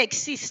que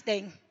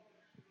existen.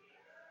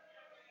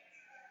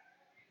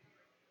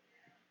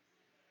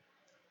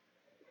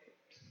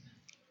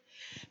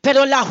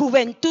 Pero la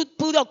juventud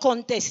pudo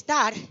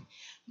contestar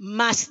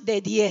más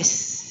de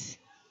 10.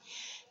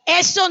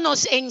 Eso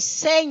nos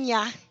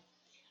enseña,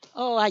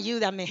 oh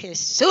ayúdame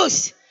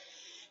Jesús,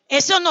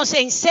 eso nos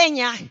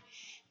enseña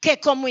que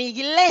como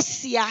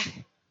iglesia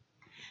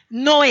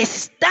no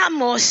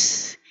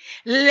estamos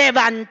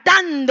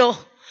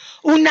levantando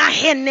una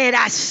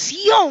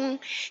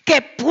generación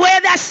que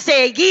pueda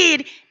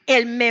seguir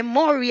el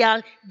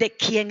memorial de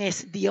quién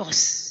es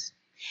Dios.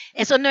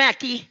 Eso no es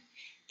aquí,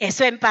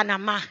 eso es en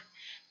Panamá.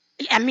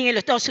 A mí en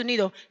los Estados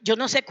Unidos, yo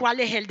no sé cuál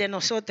es el de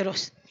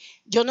nosotros,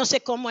 yo no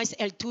sé cómo es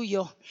el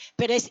tuyo,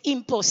 pero es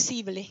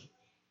imposible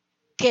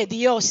que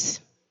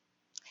Dios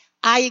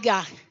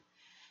haya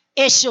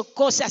hecho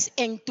cosas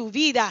en tu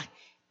vida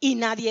y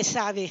nadie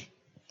sabe.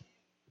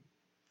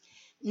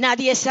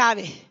 Nadie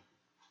sabe.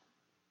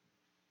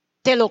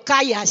 Te lo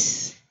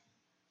callas.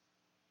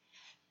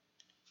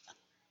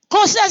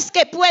 Cosas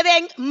que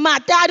pueden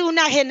matar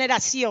una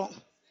generación.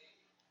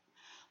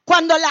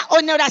 Cuando la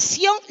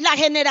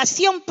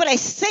generación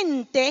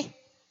presente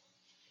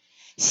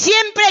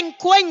siempre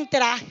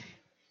encuentra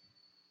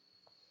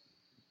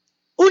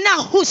una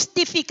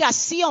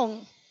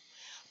justificación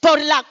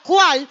por la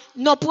cual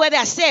no puede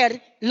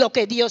hacer lo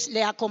que Dios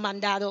le ha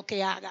comandado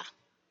que haga.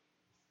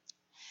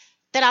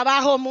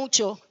 Trabajo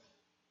mucho.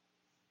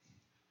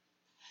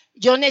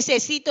 Yo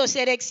necesito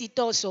ser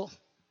exitoso.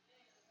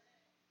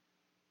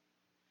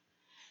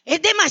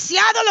 Es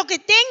demasiado lo que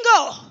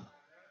tengo.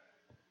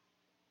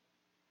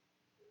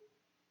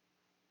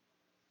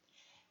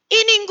 Y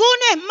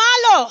ninguno es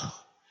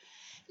malo.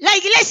 La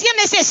iglesia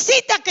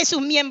necesita que sus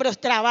miembros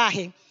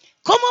trabajen.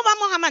 ¿Cómo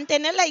vamos a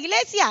mantener la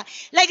iglesia?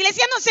 La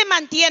iglesia no se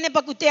mantiene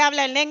porque usted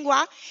habla en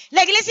lengua.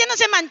 La iglesia no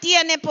se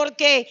mantiene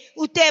porque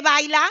usted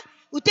baila.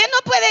 Usted no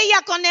puede ir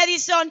a con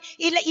Edison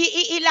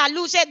y la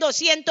luz es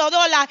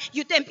 $200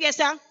 y usted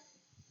empieza.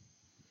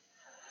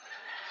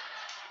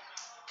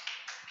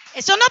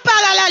 Eso no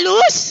paga la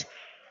luz.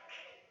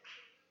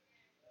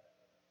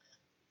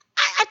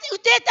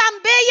 Ustedes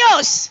están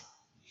bellos,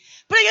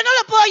 pero yo no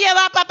lo puedo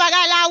llevar para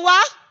pagar el agua.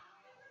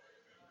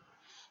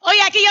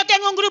 Oye, aquí yo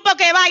tengo un grupo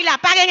que baila,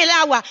 paguen el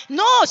agua.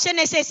 No, se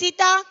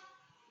necesita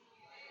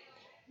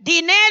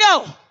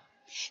dinero.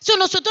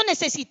 Nosotros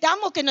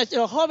necesitamos que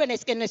nuestros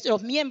jóvenes, que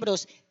nuestros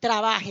miembros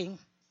trabajen.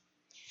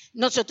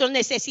 Nosotros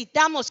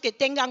necesitamos que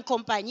tengan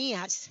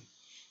compañías.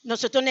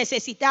 Nosotros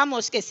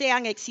necesitamos que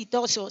sean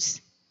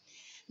exitosos.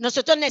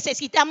 Nosotros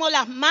necesitamos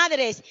las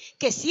madres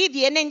que sí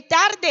vienen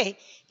tarde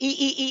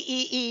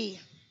y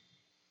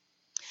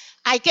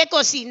hay que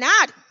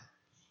cocinar.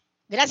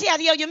 Gracias a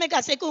Dios yo me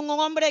casé con un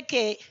hombre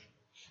que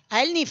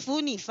a él ni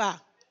fu ni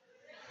fa.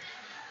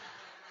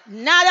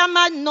 Nada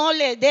más no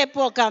le dé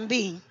por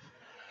cambín.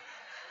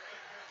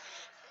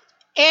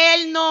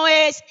 Él no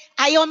es,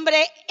 hay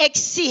hombres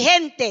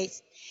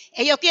exigentes.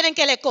 Ellos quieren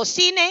que le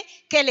cocine,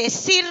 que le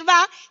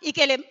sirva y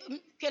que le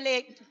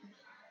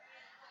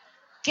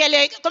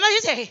 ¿cómo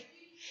dice?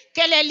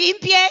 Que le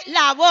limpie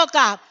la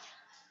boca.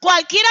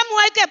 Cualquiera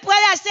mujer que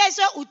pueda hacer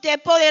eso, usted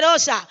es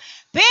poderosa.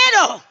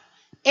 Pero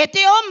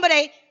este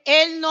hombre,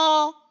 él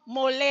no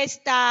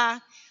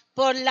molesta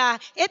por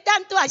es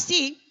tanto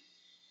así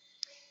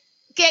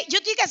que yo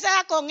estoy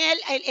casada con él,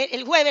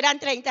 el jueves eran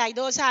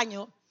 32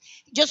 años.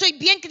 Yo soy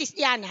bien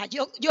cristiana,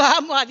 yo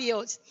amo a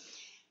Dios.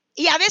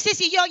 Y a veces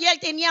si yo y él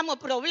teníamos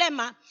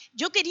problemas,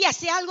 yo quería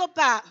hacer algo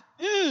para,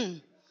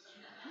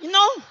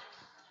 no,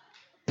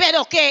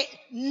 pero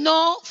que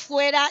no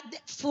fuera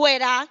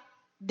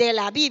de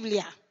la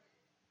Biblia.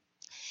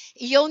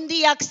 Y yo un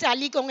día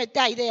salí con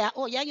esta idea,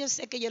 ya yo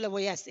sé que yo le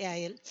voy a hacer a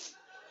él.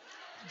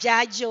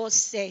 Ya yo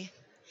sé.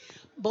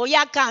 Voy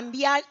a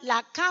cambiar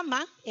la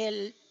cama,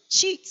 el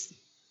sheets,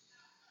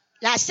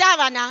 la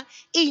sábana,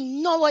 y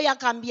no voy a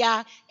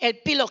cambiar el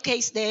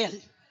pillowcase de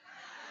él.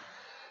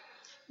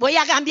 Voy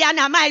a cambiar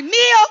nada más el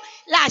mío,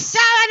 la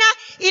sábana,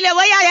 y le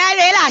voy a dejar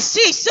él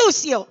así,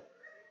 sucio.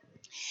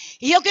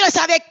 Y yo quiero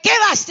saber qué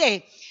va a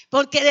hacer,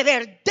 porque de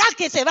verdad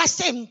que se va a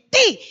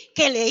sentir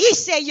que le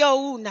hice yo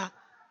una.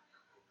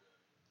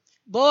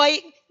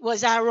 Boy,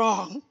 was I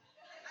wrong.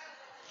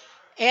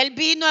 Él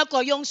vino,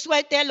 cogió un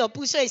suéter, lo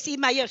puso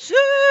encima y yo, ¡sí!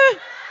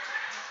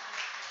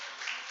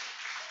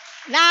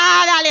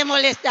 Nada le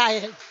molesta a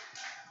él.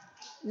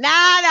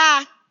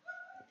 Nada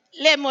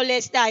le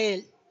molesta a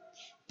él.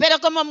 Pero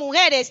como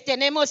mujeres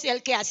tenemos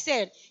el que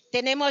hacer.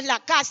 Tenemos la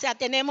casa,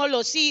 tenemos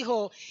los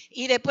hijos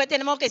y después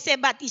tenemos que ser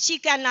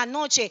batichica en la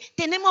noche.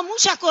 Tenemos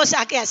muchas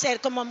cosas que hacer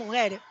como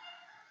mujeres.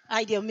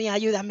 Ay, Dios mío,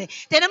 ayúdame.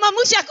 Tenemos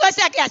muchas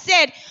cosas que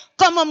hacer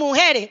como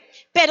mujeres,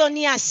 pero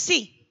ni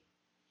así.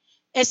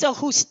 Eso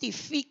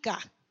justifica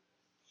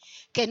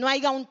que no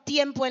haya un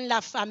tiempo en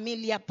la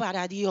familia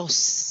para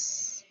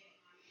Dios.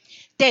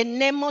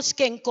 Tenemos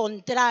que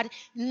encontrar,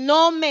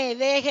 no me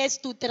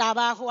dejes tu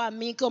trabajo a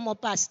mí como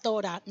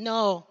pastora.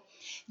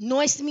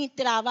 No es mi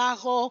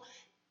trabajo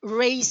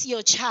raise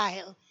your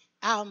child.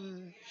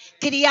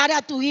 Criar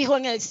a tu hijo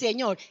en el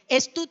Señor.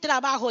 Es tu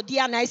trabajo,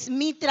 Diana, es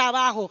mi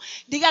trabajo.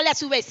 Dígale a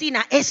su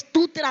vecina, es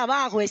tu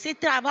trabajo, es el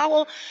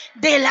trabajo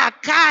de la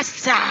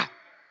casa.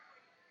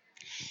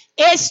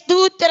 Es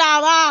tu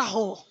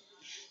trabajo.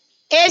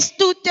 Es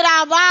tu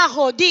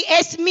trabajo.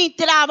 Es mi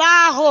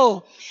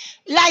trabajo.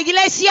 La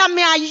iglesia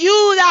me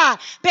ayuda,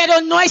 pero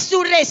no es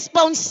su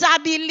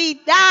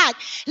responsabilidad.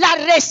 La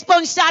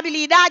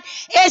responsabilidad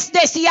es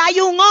de si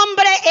hay un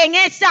hombre en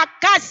esa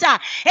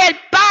casa. El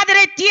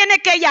padre tiene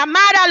que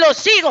llamar a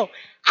los hijos.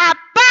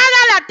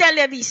 Apaga la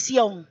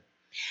televisión.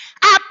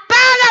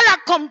 Apaga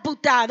la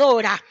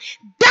computadora.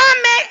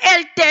 Dame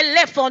el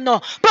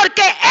teléfono,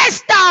 porque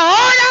esta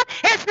hora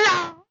es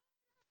la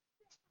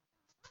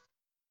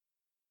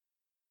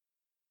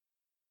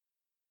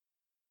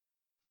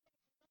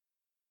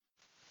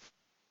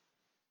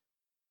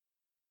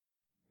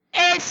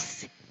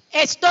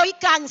estoy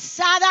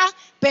cansada,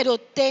 pero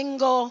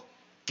tengo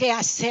que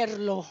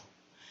hacerlo.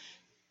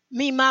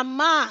 Mi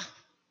mamá,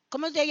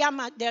 ¿cómo te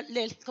llamas?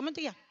 ¿Cómo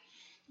te llamas?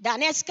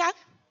 Danesca.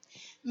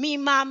 Mi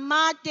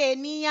mamá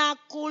tenía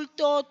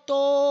culto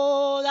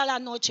toda la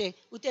noche.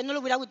 Usted no le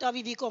hubiera gustado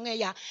vivir con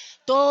ella.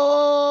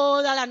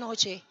 Toda la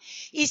noche.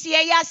 Y si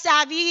ella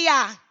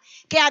sabía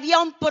que había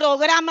un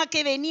programa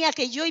que venía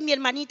que yo y mi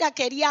hermanita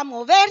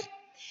queríamos ver,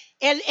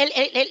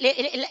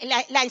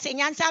 la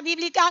enseñanza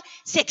bíblica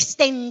se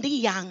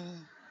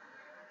extendían.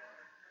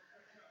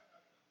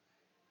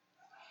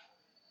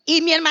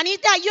 Y mi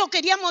hermanita y yo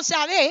queríamos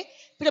saber,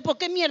 pero ¿por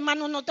qué mis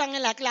hermanos no están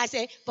en la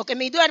clase? Porque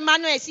mis dos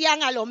hermanos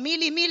decían a los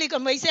mil y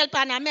como dice el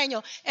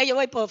panameño, yo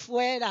voy por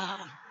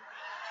fuera.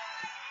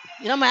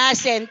 Yo no me voy a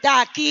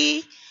sentar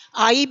aquí,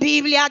 ahí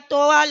Biblia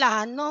toda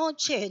la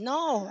noche,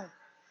 no.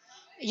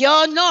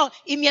 Yo no,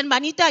 y mi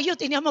hermanita y yo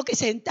teníamos que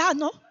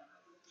sentarnos.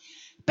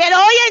 Pero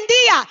hoy en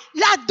día,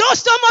 las dos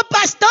somos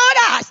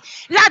pastoras.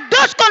 Las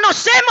dos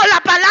conocemos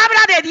la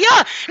palabra de Dios.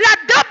 Las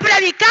dos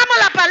predicamos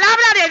la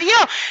palabra de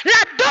Dios.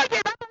 Las dos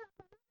llevamos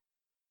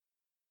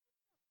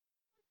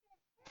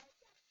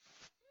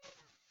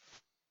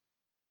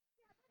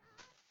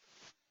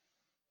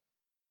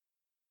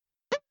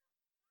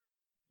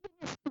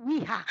tu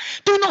hija.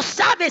 Tú no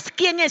sabes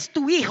quién es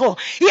tu hijo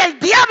y el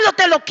diablo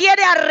te lo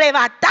quiere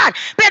arrebatar,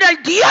 pero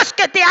el Dios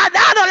que te ha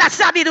dado la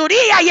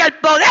sabiduría y el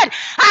poder,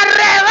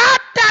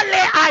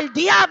 arrebátale al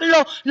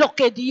diablo lo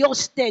que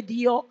Dios te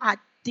dio a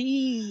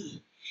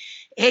ti.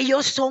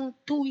 Ellos son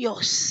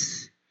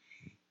tuyos.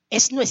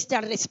 Es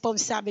nuestra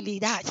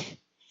responsabilidad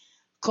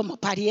como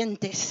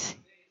parientes.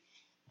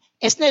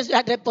 Es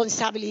nuestra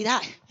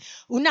responsabilidad.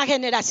 Una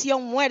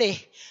generación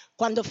muere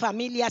cuando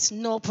familias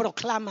no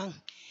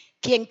proclaman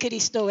quién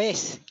Cristo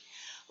es.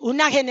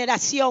 Una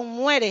generación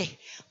muere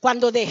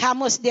cuando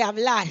dejamos de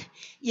hablar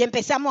y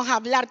empezamos a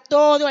hablar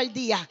todo el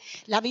día.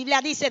 La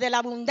Biblia dice, de la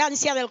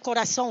abundancia del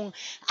corazón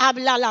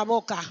habla la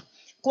boca.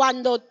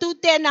 Cuando tú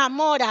te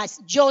enamoras,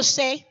 yo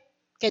sé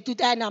que tú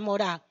te has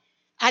enamorado.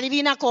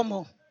 Adivina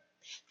cómo.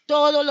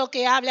 Todo lo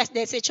que hablas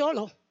de ese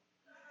cholo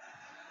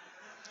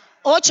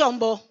o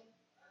chombo.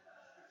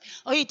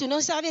 Oye, tú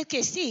no sabes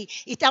que sí.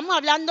 Y estamos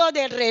hablando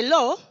del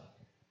reloj.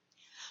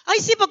 Ay,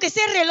 sí, porque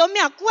ese reloj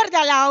me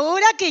acuerda la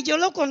hora que yo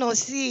lo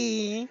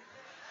conocí.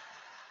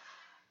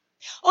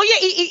 Oye,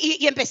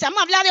 y empezamos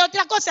a hablar de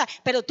otra cosa,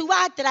 pero tú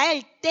vas a traer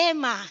el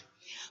tema.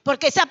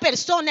 Porque esa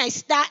persona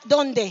está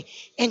 ¿dónde?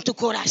 En tu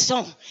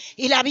corazón.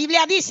 Y la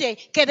Biblia dice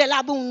que de la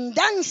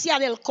abundancia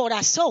del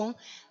corazón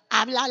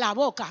habla la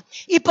boca.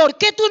 ¿Y por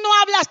qué tú no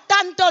hablas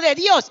tanto de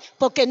Dios?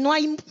 Porque no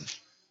hay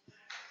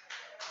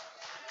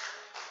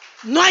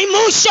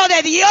mucho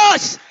de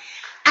Dios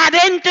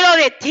adentro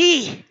de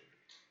ti.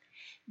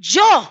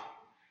 Yo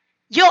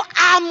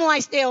amo a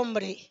este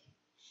hombre.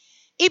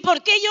 ¿Y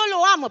por qué yo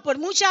lo amo? Por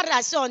muchas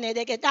razones,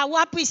 de que está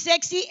guapo y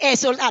sexy,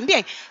 eso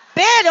también.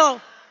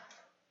 Pero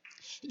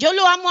yo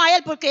lo amo a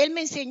él porque él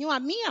me enseñó a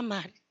mí a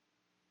amar.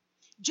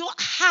 Yo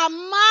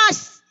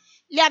jamás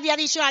le había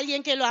dicho a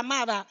alguien que lo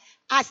amaba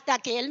hasta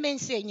que él me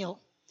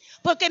enseñó.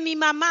 Porque mi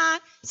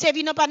mamá se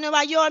vino para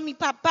Nueva York, mi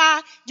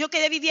papá, yo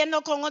quedé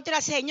viviendo con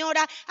otra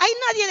señora. Ahí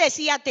nadie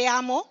decía te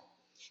amo.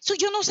 Eso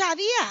yo no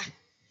sabía.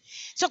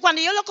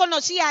 Cuando yo lo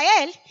conocí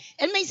a él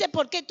me dice,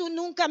 ¿por qué tú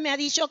nunca me has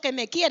dicho que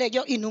me quieres?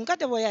 Yo, y nunca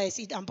te voy a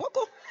decir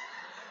tampoco.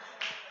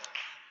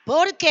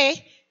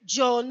 Porque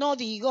yo no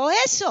digo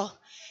eso.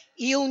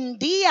 Y un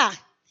día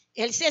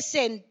él se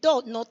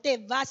sentó, no te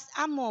vas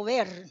a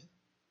mover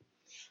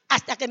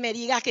hasta que me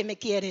digas que me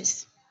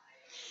quieres.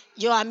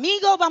 Yo,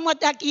 amigo, vamos a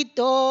estar aquí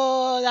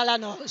toda la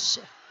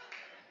noche.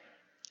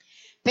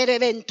 Pero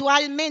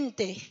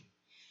eventualmente,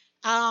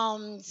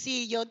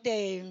 sí, yo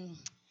te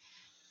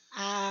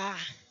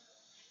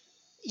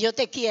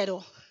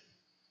quiero.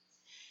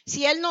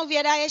 Si él no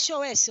hubiera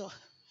hecho eso,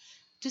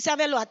 tú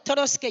sabes lo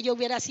atroz que yo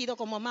hubiera sido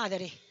como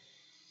madre.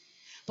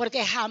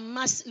 Porque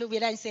jamás le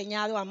hubiera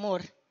enseñado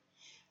amor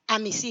a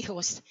mis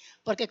hijos.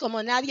 Porque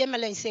como nadie me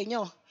lo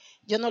enseñó,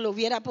 yo no lo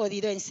hubiera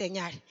podido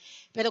enseñar.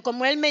 Pero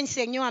como él me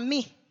enseñó a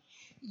mí,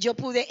 yo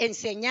pude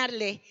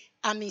enseñarle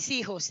a mis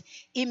hijos.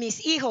 Y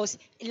mis hijos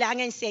le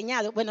han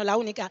enseñado, bueno, la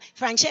única,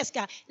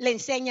 Francesca, le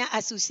enseña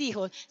a sus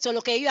hijos.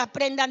 Solo que ellos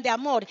aprendan de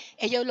amor,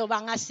 ellos lo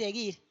van a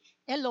seguir.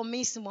 Es lo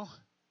mismo.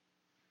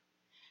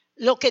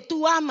 Lo que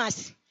tú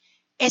amas,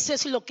 eso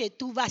es lo que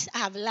tú vas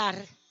a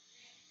hablar.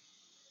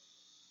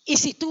 Y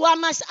si tú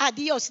amas a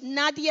Dios,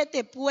 nadie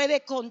te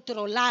puede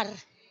controlar.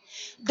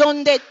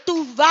 Donde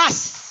tú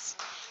vas,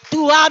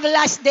 tú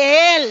hablas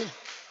de Él.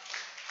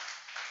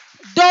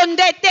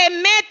 Donde te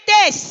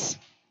metes,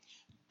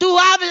 tú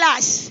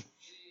hablas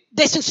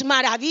de sus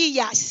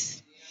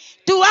maravillas.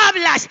 Tú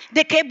hablas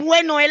de qué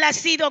bueno Él ha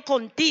sido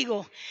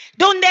contigo.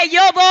 Donde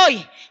yo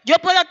voy, yo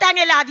puedo estar en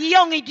el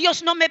avión y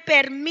Dios no me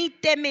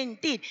permite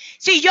mentir.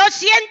 Si yo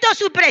siento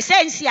su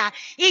presencia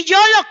y yo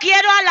lo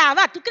quiero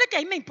alabar, ¿tú crees que a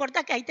mí me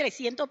importa que hay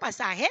 300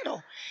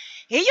 pasajeros?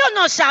 Ellos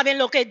no saben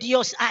lo que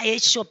Dios ha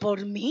hecho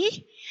por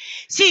mí.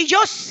 Si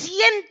yo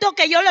siento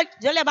que yo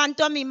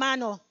levanto mi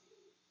mano.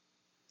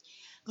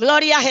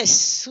 Gloria a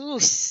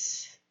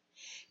Jesús.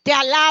 Te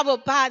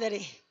alabo,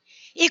 Padre.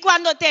 Y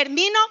cuando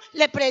termino,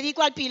 le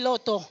predico al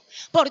piloto.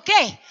 ¿Por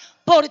qué?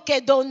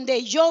 Porque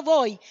donde yo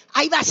voy,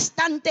 hay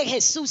bastante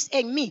Jesús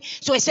en mí.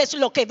 Eso es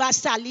lo que va a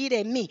salir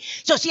en mí.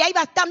 Si hay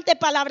bastante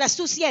palabra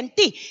sucia en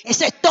ti,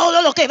 eso es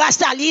todo lo que va a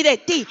salir de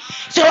ti.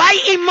 Si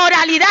hay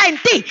inmoralidad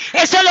en ti,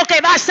 eso es lo que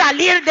va a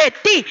salir de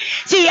ti.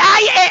 Si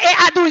hay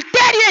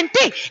adulterio en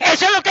ti,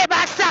 eso es lo que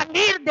va a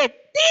salir de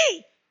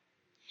ti.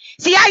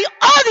 Si hay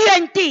odio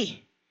en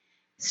ti,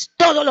 es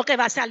todo lo que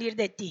va a salir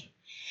de ti.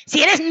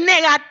 Si eres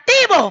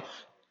negativo,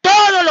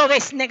 todo lo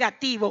ves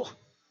negativo.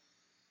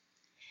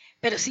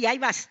 Pero si hay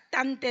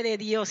bastante de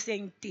Dios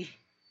en ti,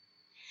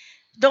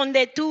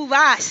 donde tú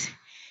vas,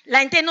 la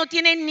gente no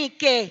tiene ni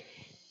que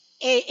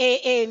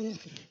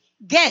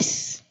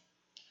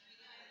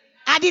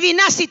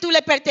adivinar si tú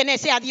le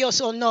perteneces a Dios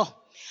o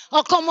no.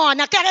 O como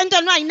Ana, que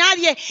adentro no hay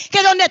nadie,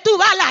 que donde tú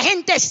vas la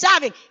gente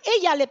sabe,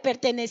 ella le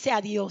pertenece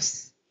a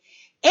Dios.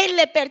 Él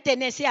le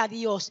pertenece a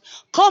Dios.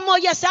 ¿Cómo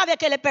ella sabe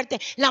que le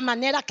pertenece? La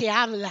manera que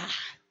habla,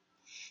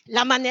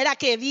 la manera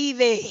que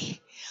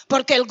vive.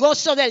 Porque el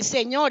gozo del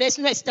Señor es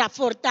nuestra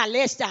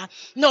fortaleza.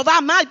 No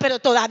va mal, pero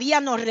todavía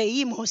nos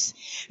reímos.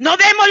 No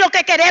vemos lo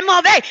que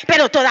queremos ver,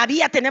 pero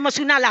todavía tenemos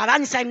una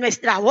alabanza en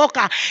nuestra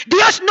boca.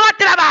 Dios no ha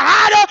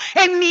trabajado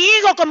en mi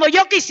hijo como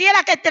yo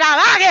quisiera que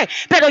trabaje,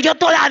 pero yo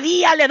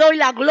todavía le doy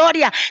la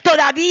gloria,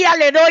 todavía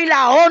le doy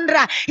la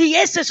honra. Y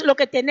eso es lo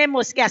que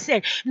tenemos que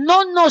hacer.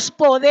 No nos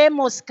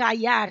podemos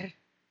callar.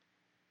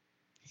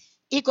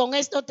 Y con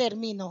esto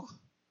termino.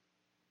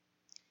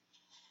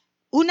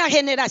 Una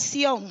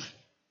generación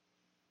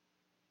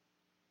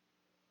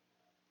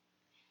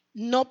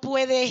no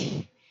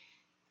puede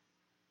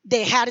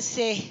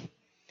dejarse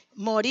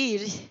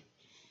morir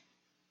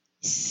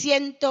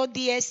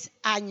 110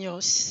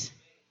 años.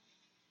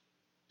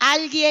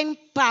 Alguien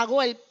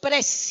pagó el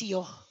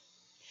precio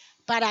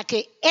para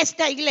que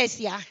esta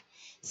iglesia,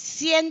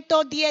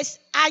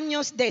 110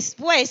 años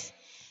después,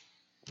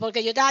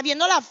 porque yo estaba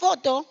viendo la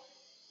foto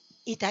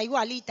y está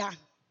igualita.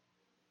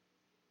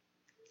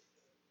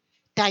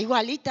 Está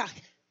igualita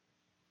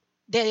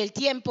desde el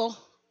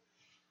tiempo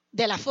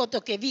de la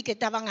foto que vi que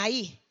estaban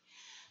ahí.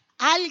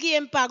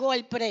 Alguien pagó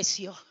el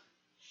precio.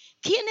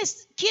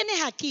 ¿Quiénes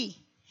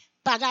aquí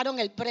pagaron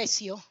el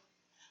precio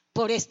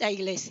por esta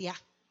iglesia?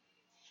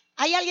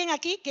 ¿Hay alguien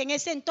aquí que en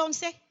ese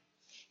entonces,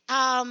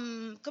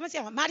 ¿cómo se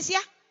llama?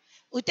 Marcia,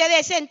 usted de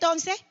ese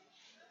entonces,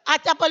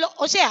 hasta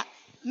o sea,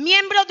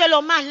 miembros de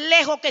lo más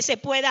lejos que se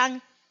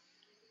puedan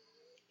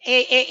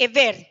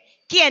ver.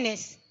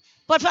 ¿Quiénes?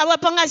 Por favor,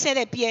 pónganse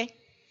de pie.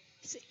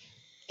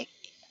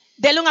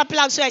 Denle un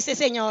aplauso a ese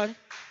señor.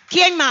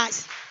 ¿Quién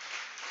más?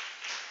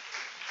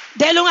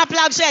 Denle un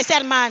aplauso a esa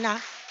hermana.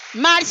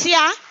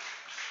 Marcia,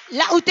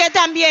 usted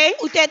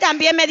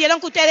también me dieron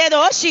que ustedes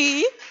dos,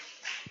 sí.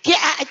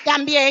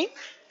 También.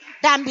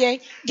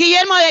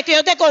 Guillermo, de que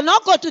yo te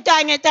conozco, tú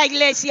estás en esta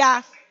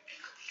iglesia.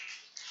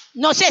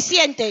 No se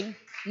sienten.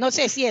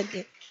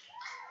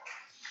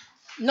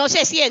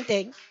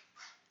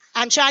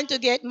 I'm trying to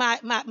get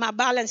my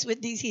balance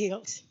with these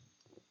heels.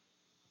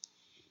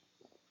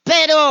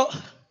 Pero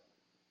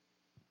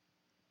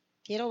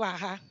quiero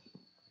bajar.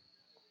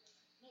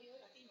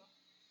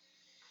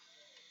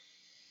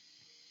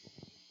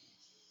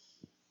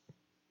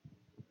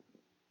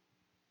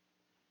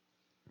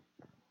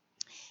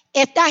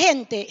 Esta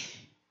gente,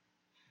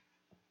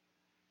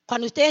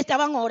 cuando ustedes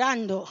estaban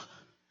orando,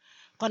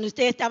 cuando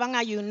ustedes estaban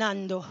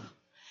ayunando,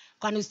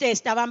 cuando ustedes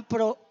estaban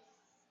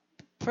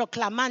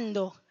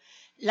proclamando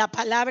la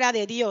palabra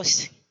de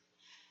Dios,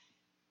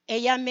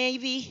 ella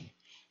maybe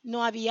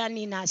no había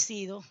ni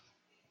nacido.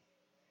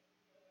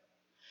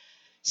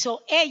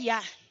 So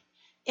ella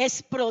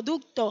es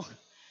producto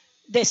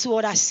de su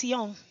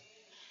oración.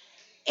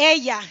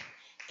 Ella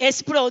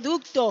es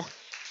producto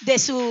de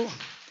su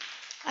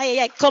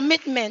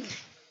commitment.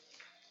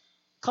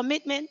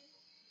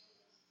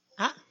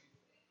 ¿Ah?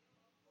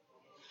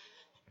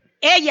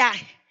 Ella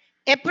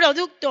es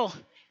producto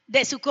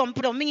de su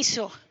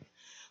compromiso.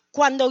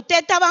 Cuando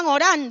ustedes estaban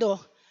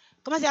orando,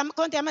 ¿cómo te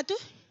llamas tú?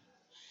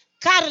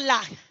 Carla.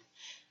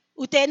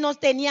 Ustedes no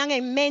tenían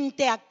en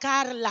mente a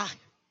Carla,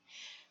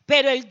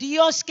 pero el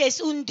Dios que es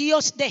un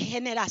Dios de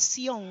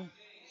generación.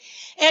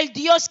 El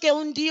Dios que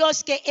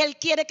Él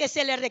quiere que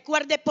se le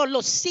recuerde por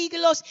los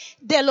siglos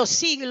de los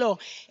siglos.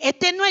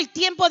 Este no es el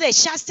tiempo de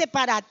echarse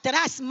para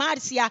atrás,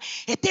 Marcia.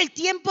 Este es el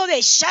tiempo de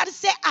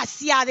echarse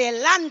hacia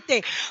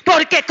adelante.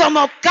 Porque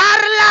como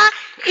Carla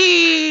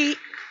y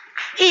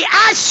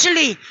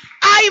Ashley,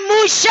 hay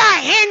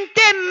mucha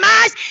gente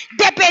más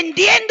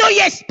dependiendo y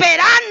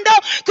esperando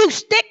que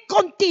usted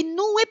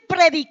continúe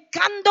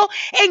predicando,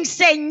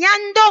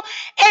 enseñando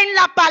en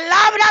la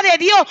palabra de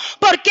Dios.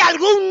 Porque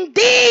algún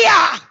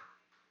día,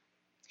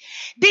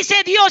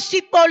 dice Dios,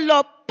 si por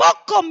lo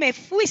poco me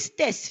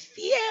fuiste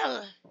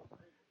fiel,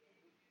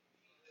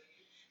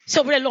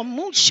 sobre lo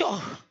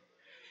mucho,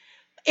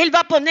 Él va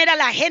a poner a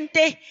la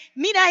gente,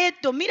 mira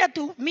esto, mira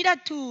tu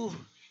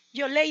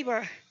your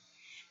labor,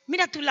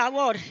 mira tu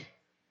labor.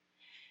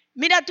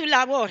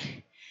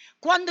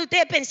 Cuando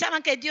ustedes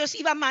pensaban que Dios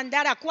iba a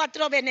mandar a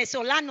 4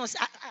 venezolanos,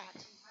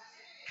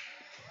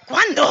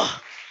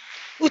 ¿cuándo?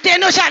 Ustedes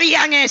no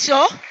sabían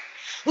eso.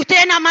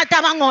 Ustedes nada más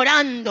estaban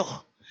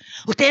orando.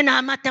 Ustedes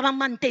nada más estaban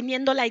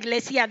manteniendo la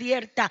iglesia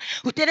abierta.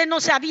 Ustedes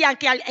no sabían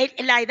que a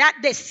la edad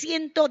de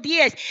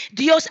 110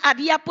 Dios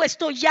había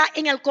puesto ya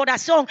en el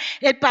corazón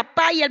el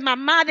papá y el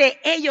mamá de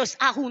ellos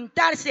a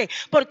juntarse,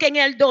 porque en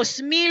el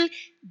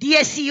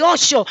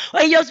 2018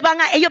 ellos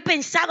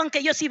pensaban que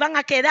ellos iban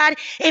a quedar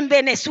en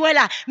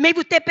Venezuela.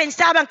 Maybe ustedes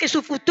pensaban que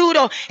su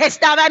futuro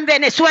estaba en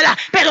Venezuela,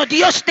 pero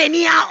Dios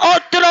tenía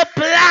otro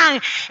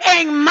plan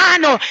en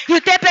mano. Y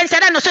ustedes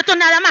pensarán, nosotros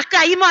nada más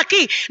caímos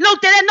aquí. No,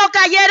 ustedes no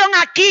cayeron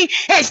aquí.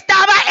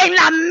 Estaba en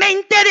la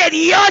mente de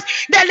Dios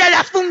desde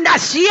la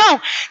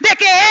fundación, de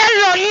que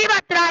Él lo iba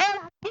a traer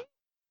aquí.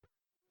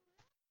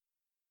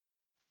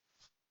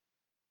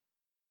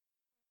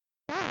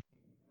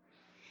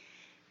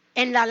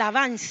 En la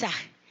alabanza,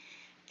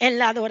 en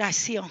la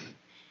adoración.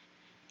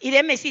 Y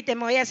déjeme decirte,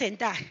 me voy a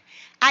sentar.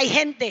 Hay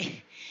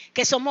gente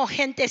que somos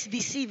gentes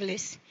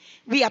visibles.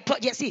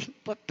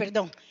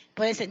 Perdón,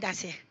 pueden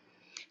sentarse.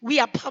 We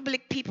are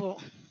public people.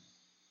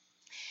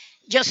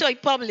 Yo soy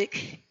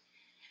public.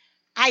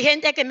 Hay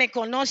gente que me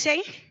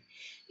conocen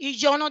y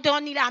yo no tengo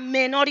ni la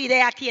menor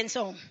idea quién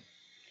son.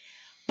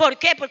 ¿Por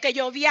qué? Porque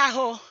yo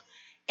viajo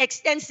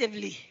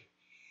extensively.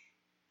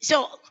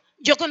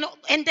 Yo conozco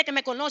gente que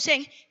me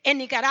conocen en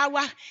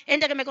Nicaragua,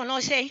 gente que me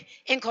conocen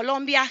en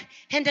Colombia,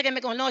 gente que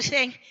me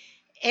conocen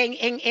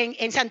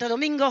en Santo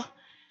Domingo,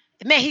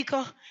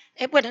 México,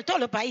 en todos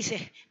los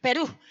países,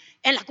 Perú,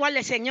 en la cual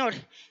el Señor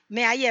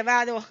me ha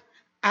llevado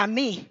a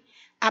mí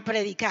a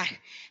predicar.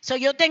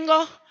 Yo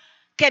tengo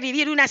que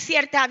vivir una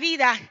cierta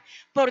vida,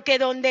 porque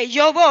donde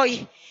yo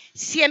voy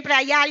siempre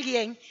hay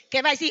alguien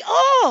que va a decir,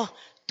 oh,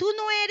 tú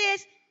no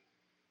eres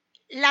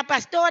la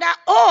pastora,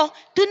 oh,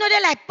 tú no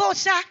eres la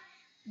esposa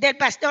del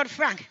pastor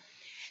Frank.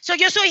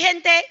 Yo soy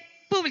gente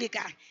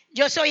pública,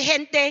 yo soy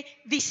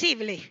gente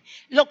visible.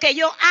 Lo que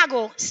yo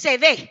hago se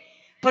ve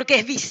porque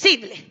es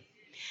visible.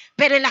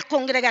 Pero en las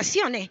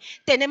congregaciones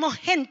tenemos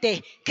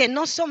gente que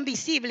no son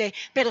visibles,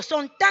 pero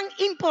son tan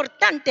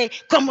importantes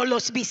como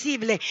los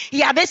visibles.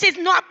 Y a veces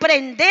no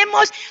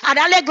aprendemos a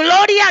darle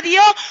gloria a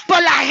Dios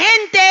por la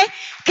gente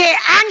que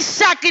han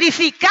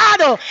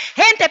sacrificado.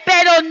 Gente,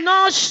 pero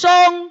no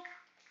son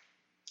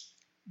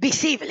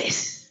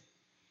visibles.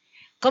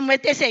 Como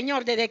este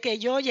señor, desde que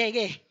yo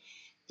llegué,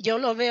 yo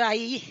lo veo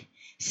ahí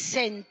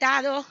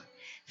sentado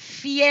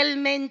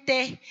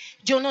fielmente,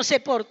 yo no sé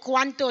por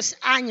cuántos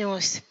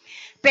años,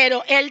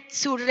 pero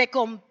su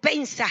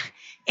recompensa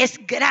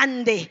es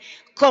grande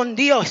con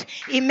Dios.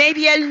 Y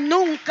maybe él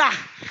nunca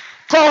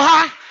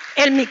coja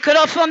el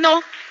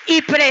micrófono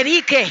y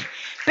predique,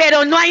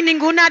 pero no hay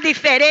ninguna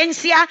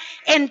diferencia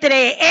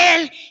entre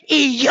él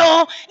y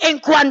yo en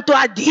cuanto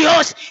a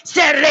Dios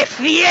se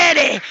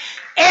refiere.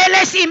 Él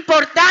es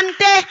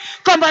importante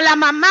como la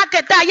mamá que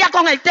está allá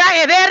con el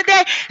traje verde,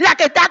 la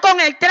que está con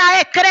el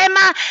traje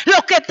crema,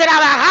 los que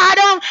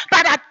trabajaron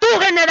para tu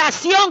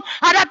generación.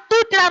 Ahora tú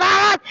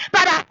trabajas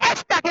para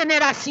esta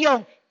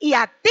generación y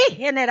a ti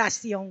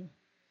generación.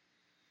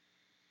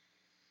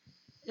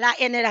 La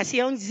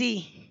generación Z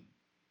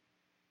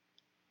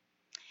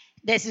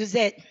de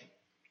Suzzette.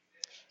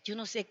 Yo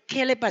no sé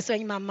qué le pasó a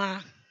mi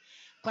mamá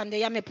cuando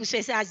ella me puso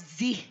esa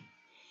Z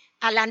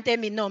alante de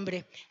mi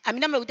nombre. A mí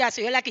no me gusta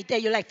eso, yo la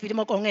quité, yo la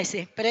firmo con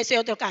ese, pero ese es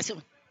otro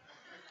caso.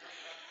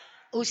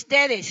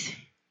 Ustedes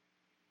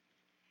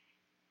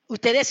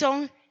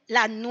son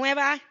la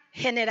nueva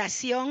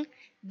generación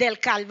del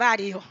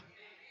Calvario.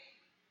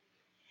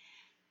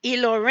 Y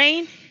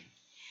Lorraine,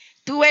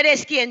 tú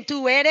eres quien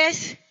tú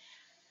eres.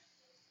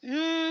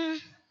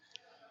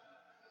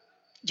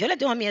 Yo le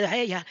tengo miedo a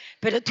ella,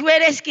 pero tú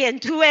eres quien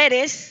tú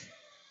eres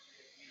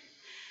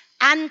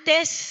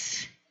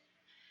antes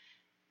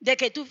de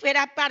que tú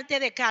fueras parte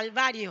de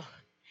Calvario.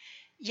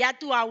 Ya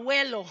tu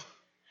abuelo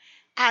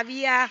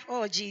había,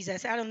 oh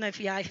Jesus, I don't know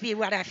if I feel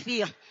what I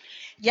feel.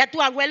 Ya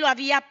tu abuelo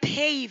había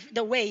paved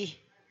the way.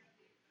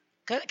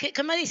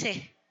 ¿Cómo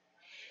dice?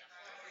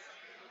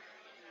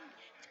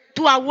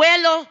 Tu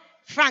abuelo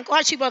Frank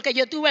Archbold, que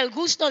yo tuve el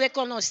gusto de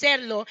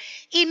conocerlo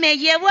y me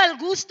llevo el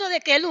gusto de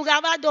que él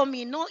jugaba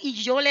dominó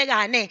y yo le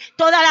gané.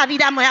 Toda la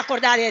vida me voy a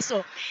acordar de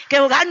eso. Que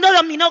jugando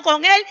dominó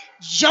con él,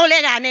 yo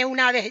le gané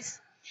una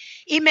vez.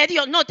 Y me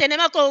dijo, no,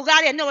 tenemos que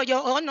jugar de nuevo.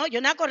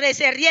 Yo no corré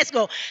ese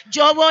riesgo.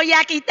 Yo voy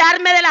a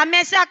quitarme de la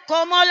mesa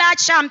como la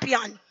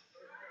champion.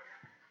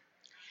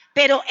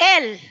 Pero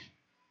él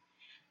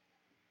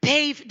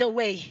paved the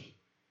way.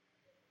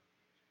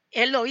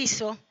 Él lo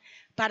hizo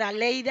para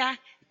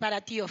Leida,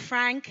 para tío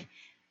Frank,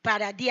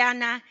 para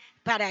Diana,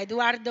 para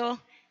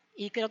Eduardo,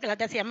 y creo que la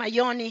otra se llama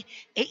Johnny.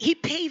 He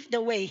paved the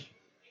way.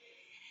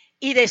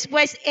 Y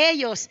después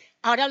ellos,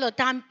 ahora lo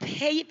están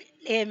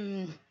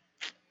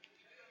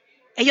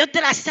ellos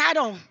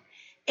trazaron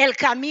el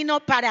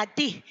camino para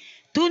ti.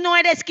 Tú no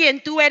eres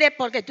quien tú eres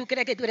porque tú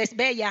crees que tú eres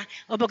bella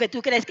o porque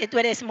tú crees que tú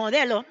eres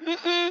modelo.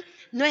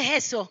 No es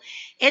eso.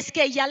 Es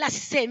que ya la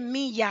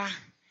semilla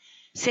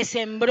se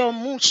sembró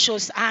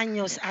muchos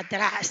años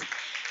atrás.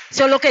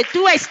 Lo que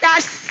tú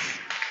estás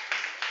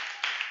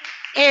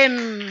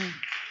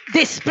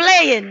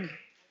displaying,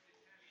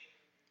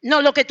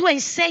 no, lo que tú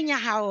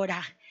enseñas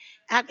ahora.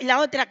 La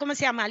otra, ¿cómo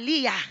se llama?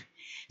 Lía,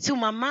 su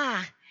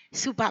mamá,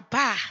 su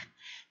papá.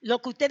 Lo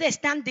que ustedes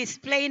están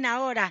displaying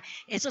ahora,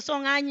 esos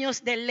son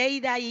años de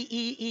Leida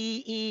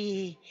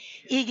y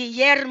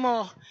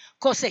Guillermo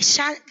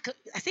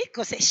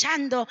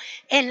cosechando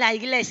en la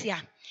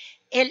iglesia.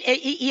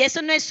 Y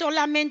eso no es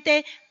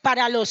solamente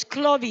para los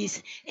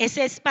Clovis,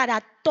 eso es para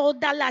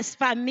todas las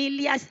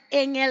familias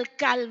en el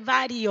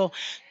Calvario.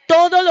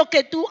 Todo lo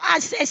que tú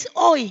haces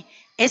hoy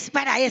es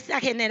para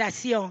esa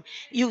generación.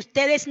 Y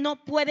ustedes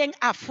no pueden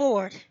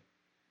afford,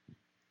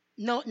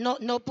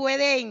 no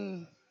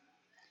pueden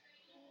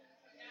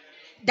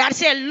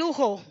darse el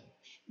lujo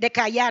de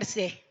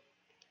callarse.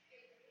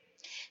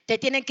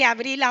 Usted tiene que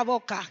abrir la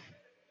boca.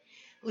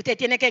 Usted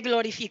tiene que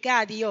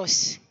glorificar a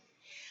Dios.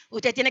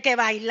 Usted tiene que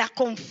bailar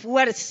con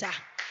fuerza.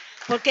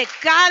 Porque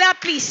cada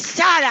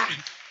pisada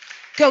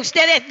que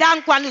ustedes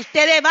dan cuando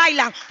ustedes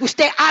bailan,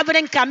 ustedes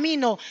abren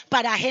camino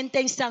para gente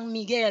en San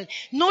Miguel.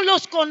 No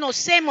los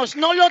conocemos,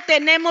 no lo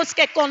tenemos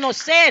que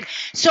conocer,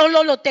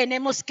 solo lo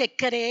tenemos que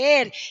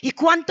creer. ¿Y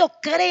cuánto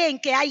creen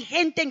que hay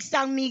gente en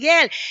San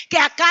Miguel que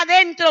acá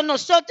adentro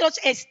nosotros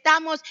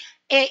estamos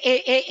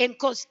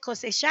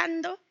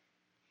cosechando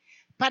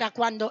para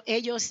cuando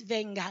ellos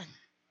vengan?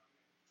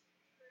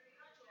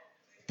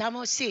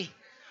 ¿Estamos? Sí.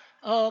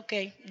 Ok.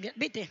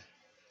 ¿Viste?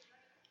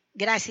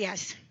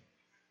 Gracias.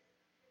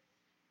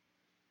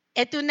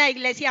 Esta es una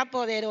iglesia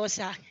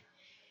poderosa.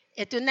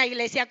 Esta es una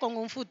iglesia con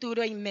un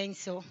futuro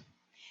inmenso.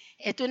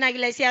 Esta es una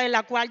iglesia en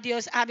la cual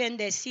Dios ha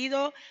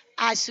bendecido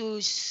a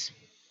sus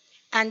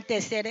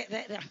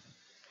antecedentes,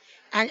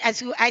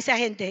 a esa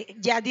gente.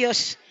 Ya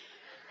Dios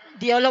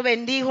lo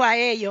bendijo a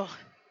ellos.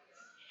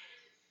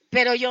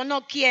 Pero yo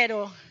no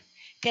quiero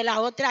que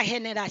la otra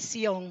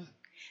generación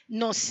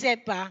no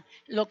sepa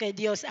lo que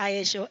Dios ha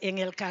hecho en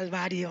el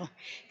Calvario.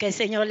 Que el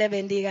Señor le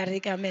bendiga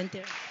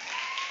ricamente.